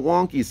is kind of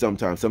wonky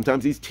sometimes.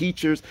 Sometimes these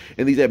teachers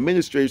and these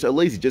administrators are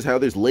lazy. Just how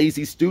there's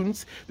lazy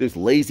students, there's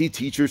lazy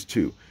teachers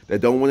too, that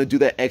don't want to do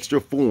that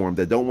extra form,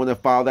 that don't want to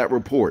file that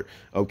report.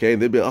 Okay,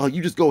 and they'll be like, oh,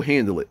 you just go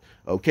handle it.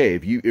 Okay,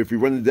 if you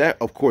run into that,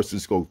 of course,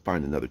 just go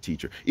find another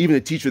teacher, even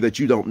a teacher that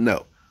you don't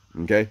know.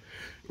 Okay,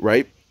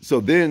 right? So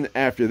then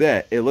after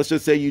that, and let's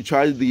just say you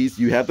try these,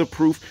 you have the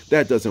proof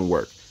that doesn't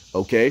work.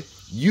 Okay,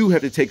 you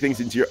have to take things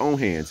into your own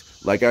hands.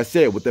 Like I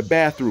said, with the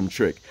bathroom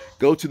trick,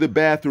 go to the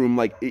bathroom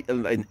like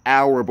an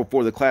hour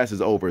before the class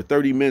is over,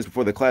 30 minutes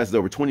before the class is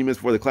over, 20 minutes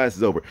before the class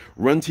is over.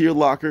 Run to your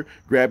locker,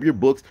 grab your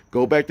books,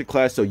 go back to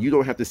class so you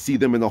don't have to see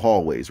them in the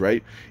hallways,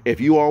 right? If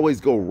you always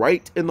go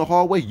right in the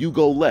hallway, you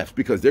go left,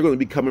 because they're going to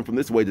be coming from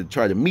this way to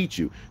try to meet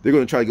you. They're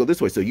going to try to go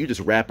this way. So you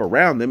just wrap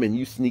around them and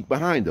you sneak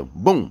behind them.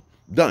 Boom,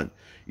 done.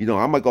 You know,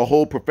 I'm like a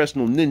whole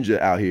professional ninja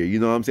out here. You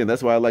know what I'm saying?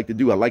 That's what I like to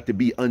do. I like to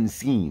be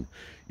unseen,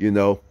 you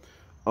know.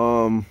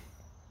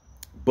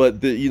 But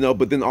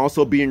then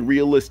also being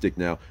realistic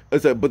now.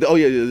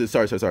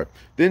 Sorry.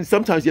 Then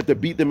sometimes you have to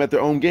beat them at their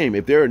own game.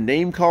 If they're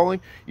name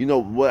calling, you know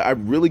what I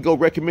really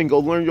recommend, go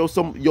learn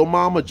your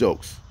mama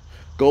jokes.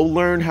 Go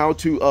learn how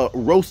to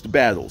roast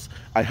battles.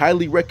 I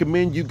highly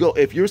recommend you go,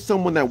 if you're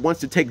someone that wants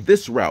to take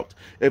this route,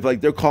 if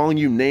like they're calling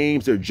you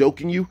names, they're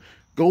joking you,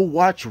 go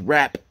watch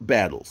rap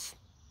battles.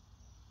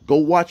 Go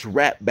watch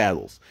rap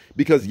battles.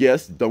 Because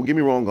yes, don't get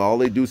me wrong, all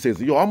they do say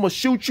is, yo, I'm gonna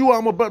shoot you,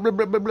 I'm gonna blah, blah,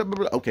 blah, blah, blah,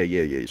 blah. Okay,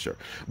 yeah, sure.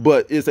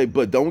 But it's like,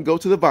 but don't go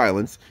to the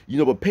violence, you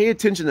know, but pay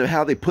attention to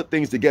how they put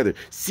things together.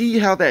 See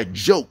how that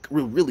joke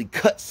will really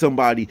cut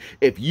somebody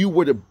if you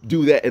were to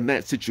do that in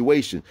that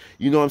situation.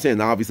 You know what I'm saying?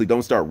 Now, obviously,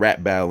 don't start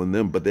rap battling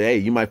them, but hey,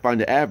 you might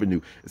find an avenue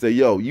and say,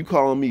 yo, you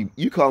calling me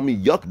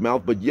yuck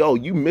mouth, but yo,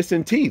 you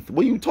missing teeth.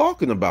 What are you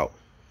talking about?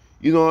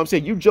 You know what I'm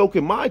saying? You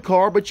joking my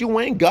car, but you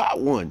ain't got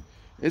one.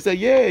 And say,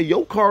 yeah,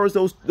 your car is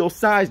those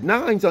size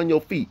 9s on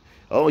your feet.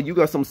 Oh, you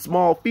got some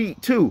small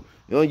feet too.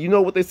 You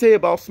know what they say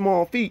about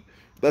small feet.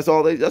 That's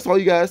all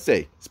you gotta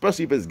say.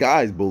 Especially if it's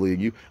guys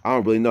bullying you. I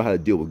don't really know how to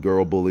deal with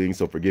girl bullying,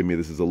 so forgive me,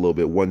 this is a little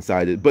bit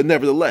one-sided. But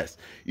nevertheless,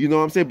 you know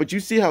what I'm saying? But you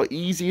see how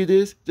easy it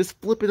is? Just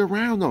flip it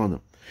around on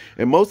them.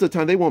 And most of the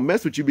time they won't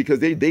mess with you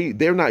because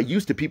they're not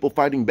used to people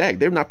fighting back.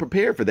 They're not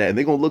prepared for that, and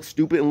they're gonna look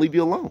stupid and leave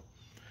you alone.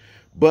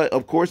 But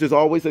of course, there's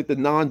always like the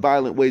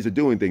non-violent ways of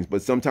doing things.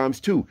 But sometimes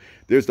too,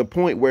 there's the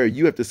point where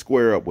you have to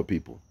square up with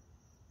people.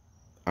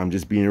 I'm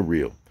just being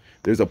real.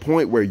 There's a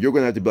point where you're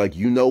going to have to be like,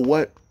 you know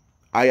what?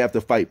 I have to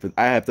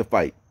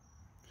fight.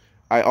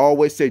 I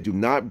always say, do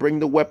not bring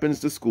the weapons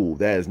to school.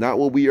 That is not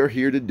what we are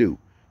here to do.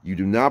 You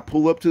do not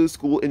pull up to the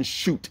school and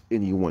shoot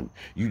anyone.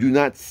 You do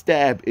not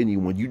stab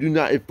anyone. You do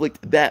not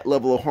inflict that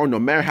level of harm. No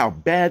matter how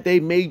bad they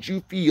made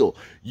you feel,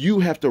 you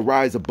have to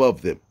rise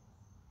above them.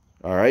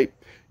 All right?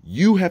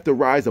 You have to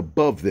rise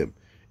above them,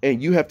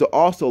 and you have to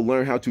also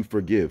learn how to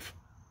forgive.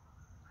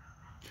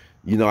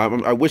 You know,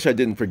 I wish I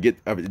didn't forget.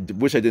 I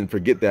wish I didn't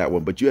forget that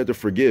one. But you have to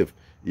forgive.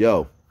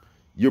 Yo,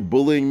 you're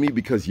bullying me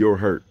because you're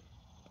hurt.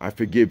 I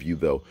forgive you,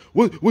 though.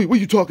 What are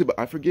you talking about?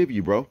 I forgive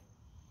you, bro.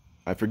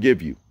 I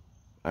forgive you.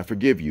 I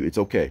forgive you. It's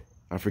okay.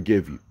 I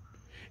forgive you.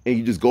 And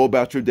you just go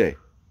about your day.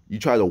 You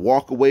try to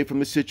walk away from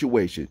the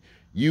situation.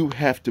 You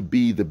have to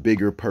be the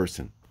bigger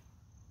person.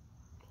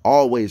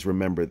 Always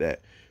remember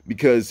that.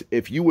 Because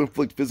if you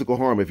inflict physical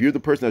harm, if you're the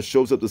person that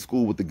shows up to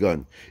school with the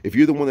gun, if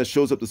you're the one that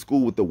shows up to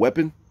school with the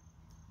weapon,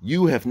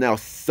 you have now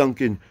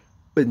sunken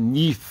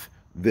beneath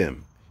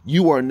them.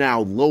 You are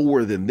now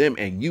lower than them,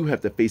 and you have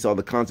to face all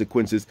the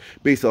consequences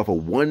based off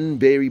of one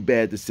very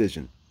bad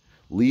decision.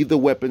 Leave the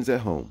weapons at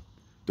home.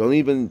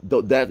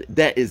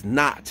 That is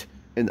not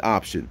an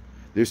option.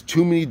 There's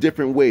too many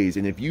different ways,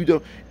 and if you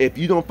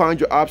don't find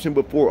your option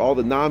before all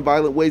the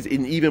non-violent ways,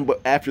 and even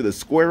after the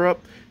square up,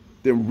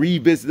 then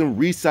revisit them,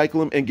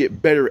 recycle them, and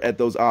get better at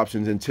those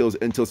options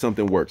until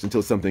something works,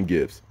 until something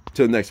gives.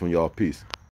 Till the next one, y'all. Peace.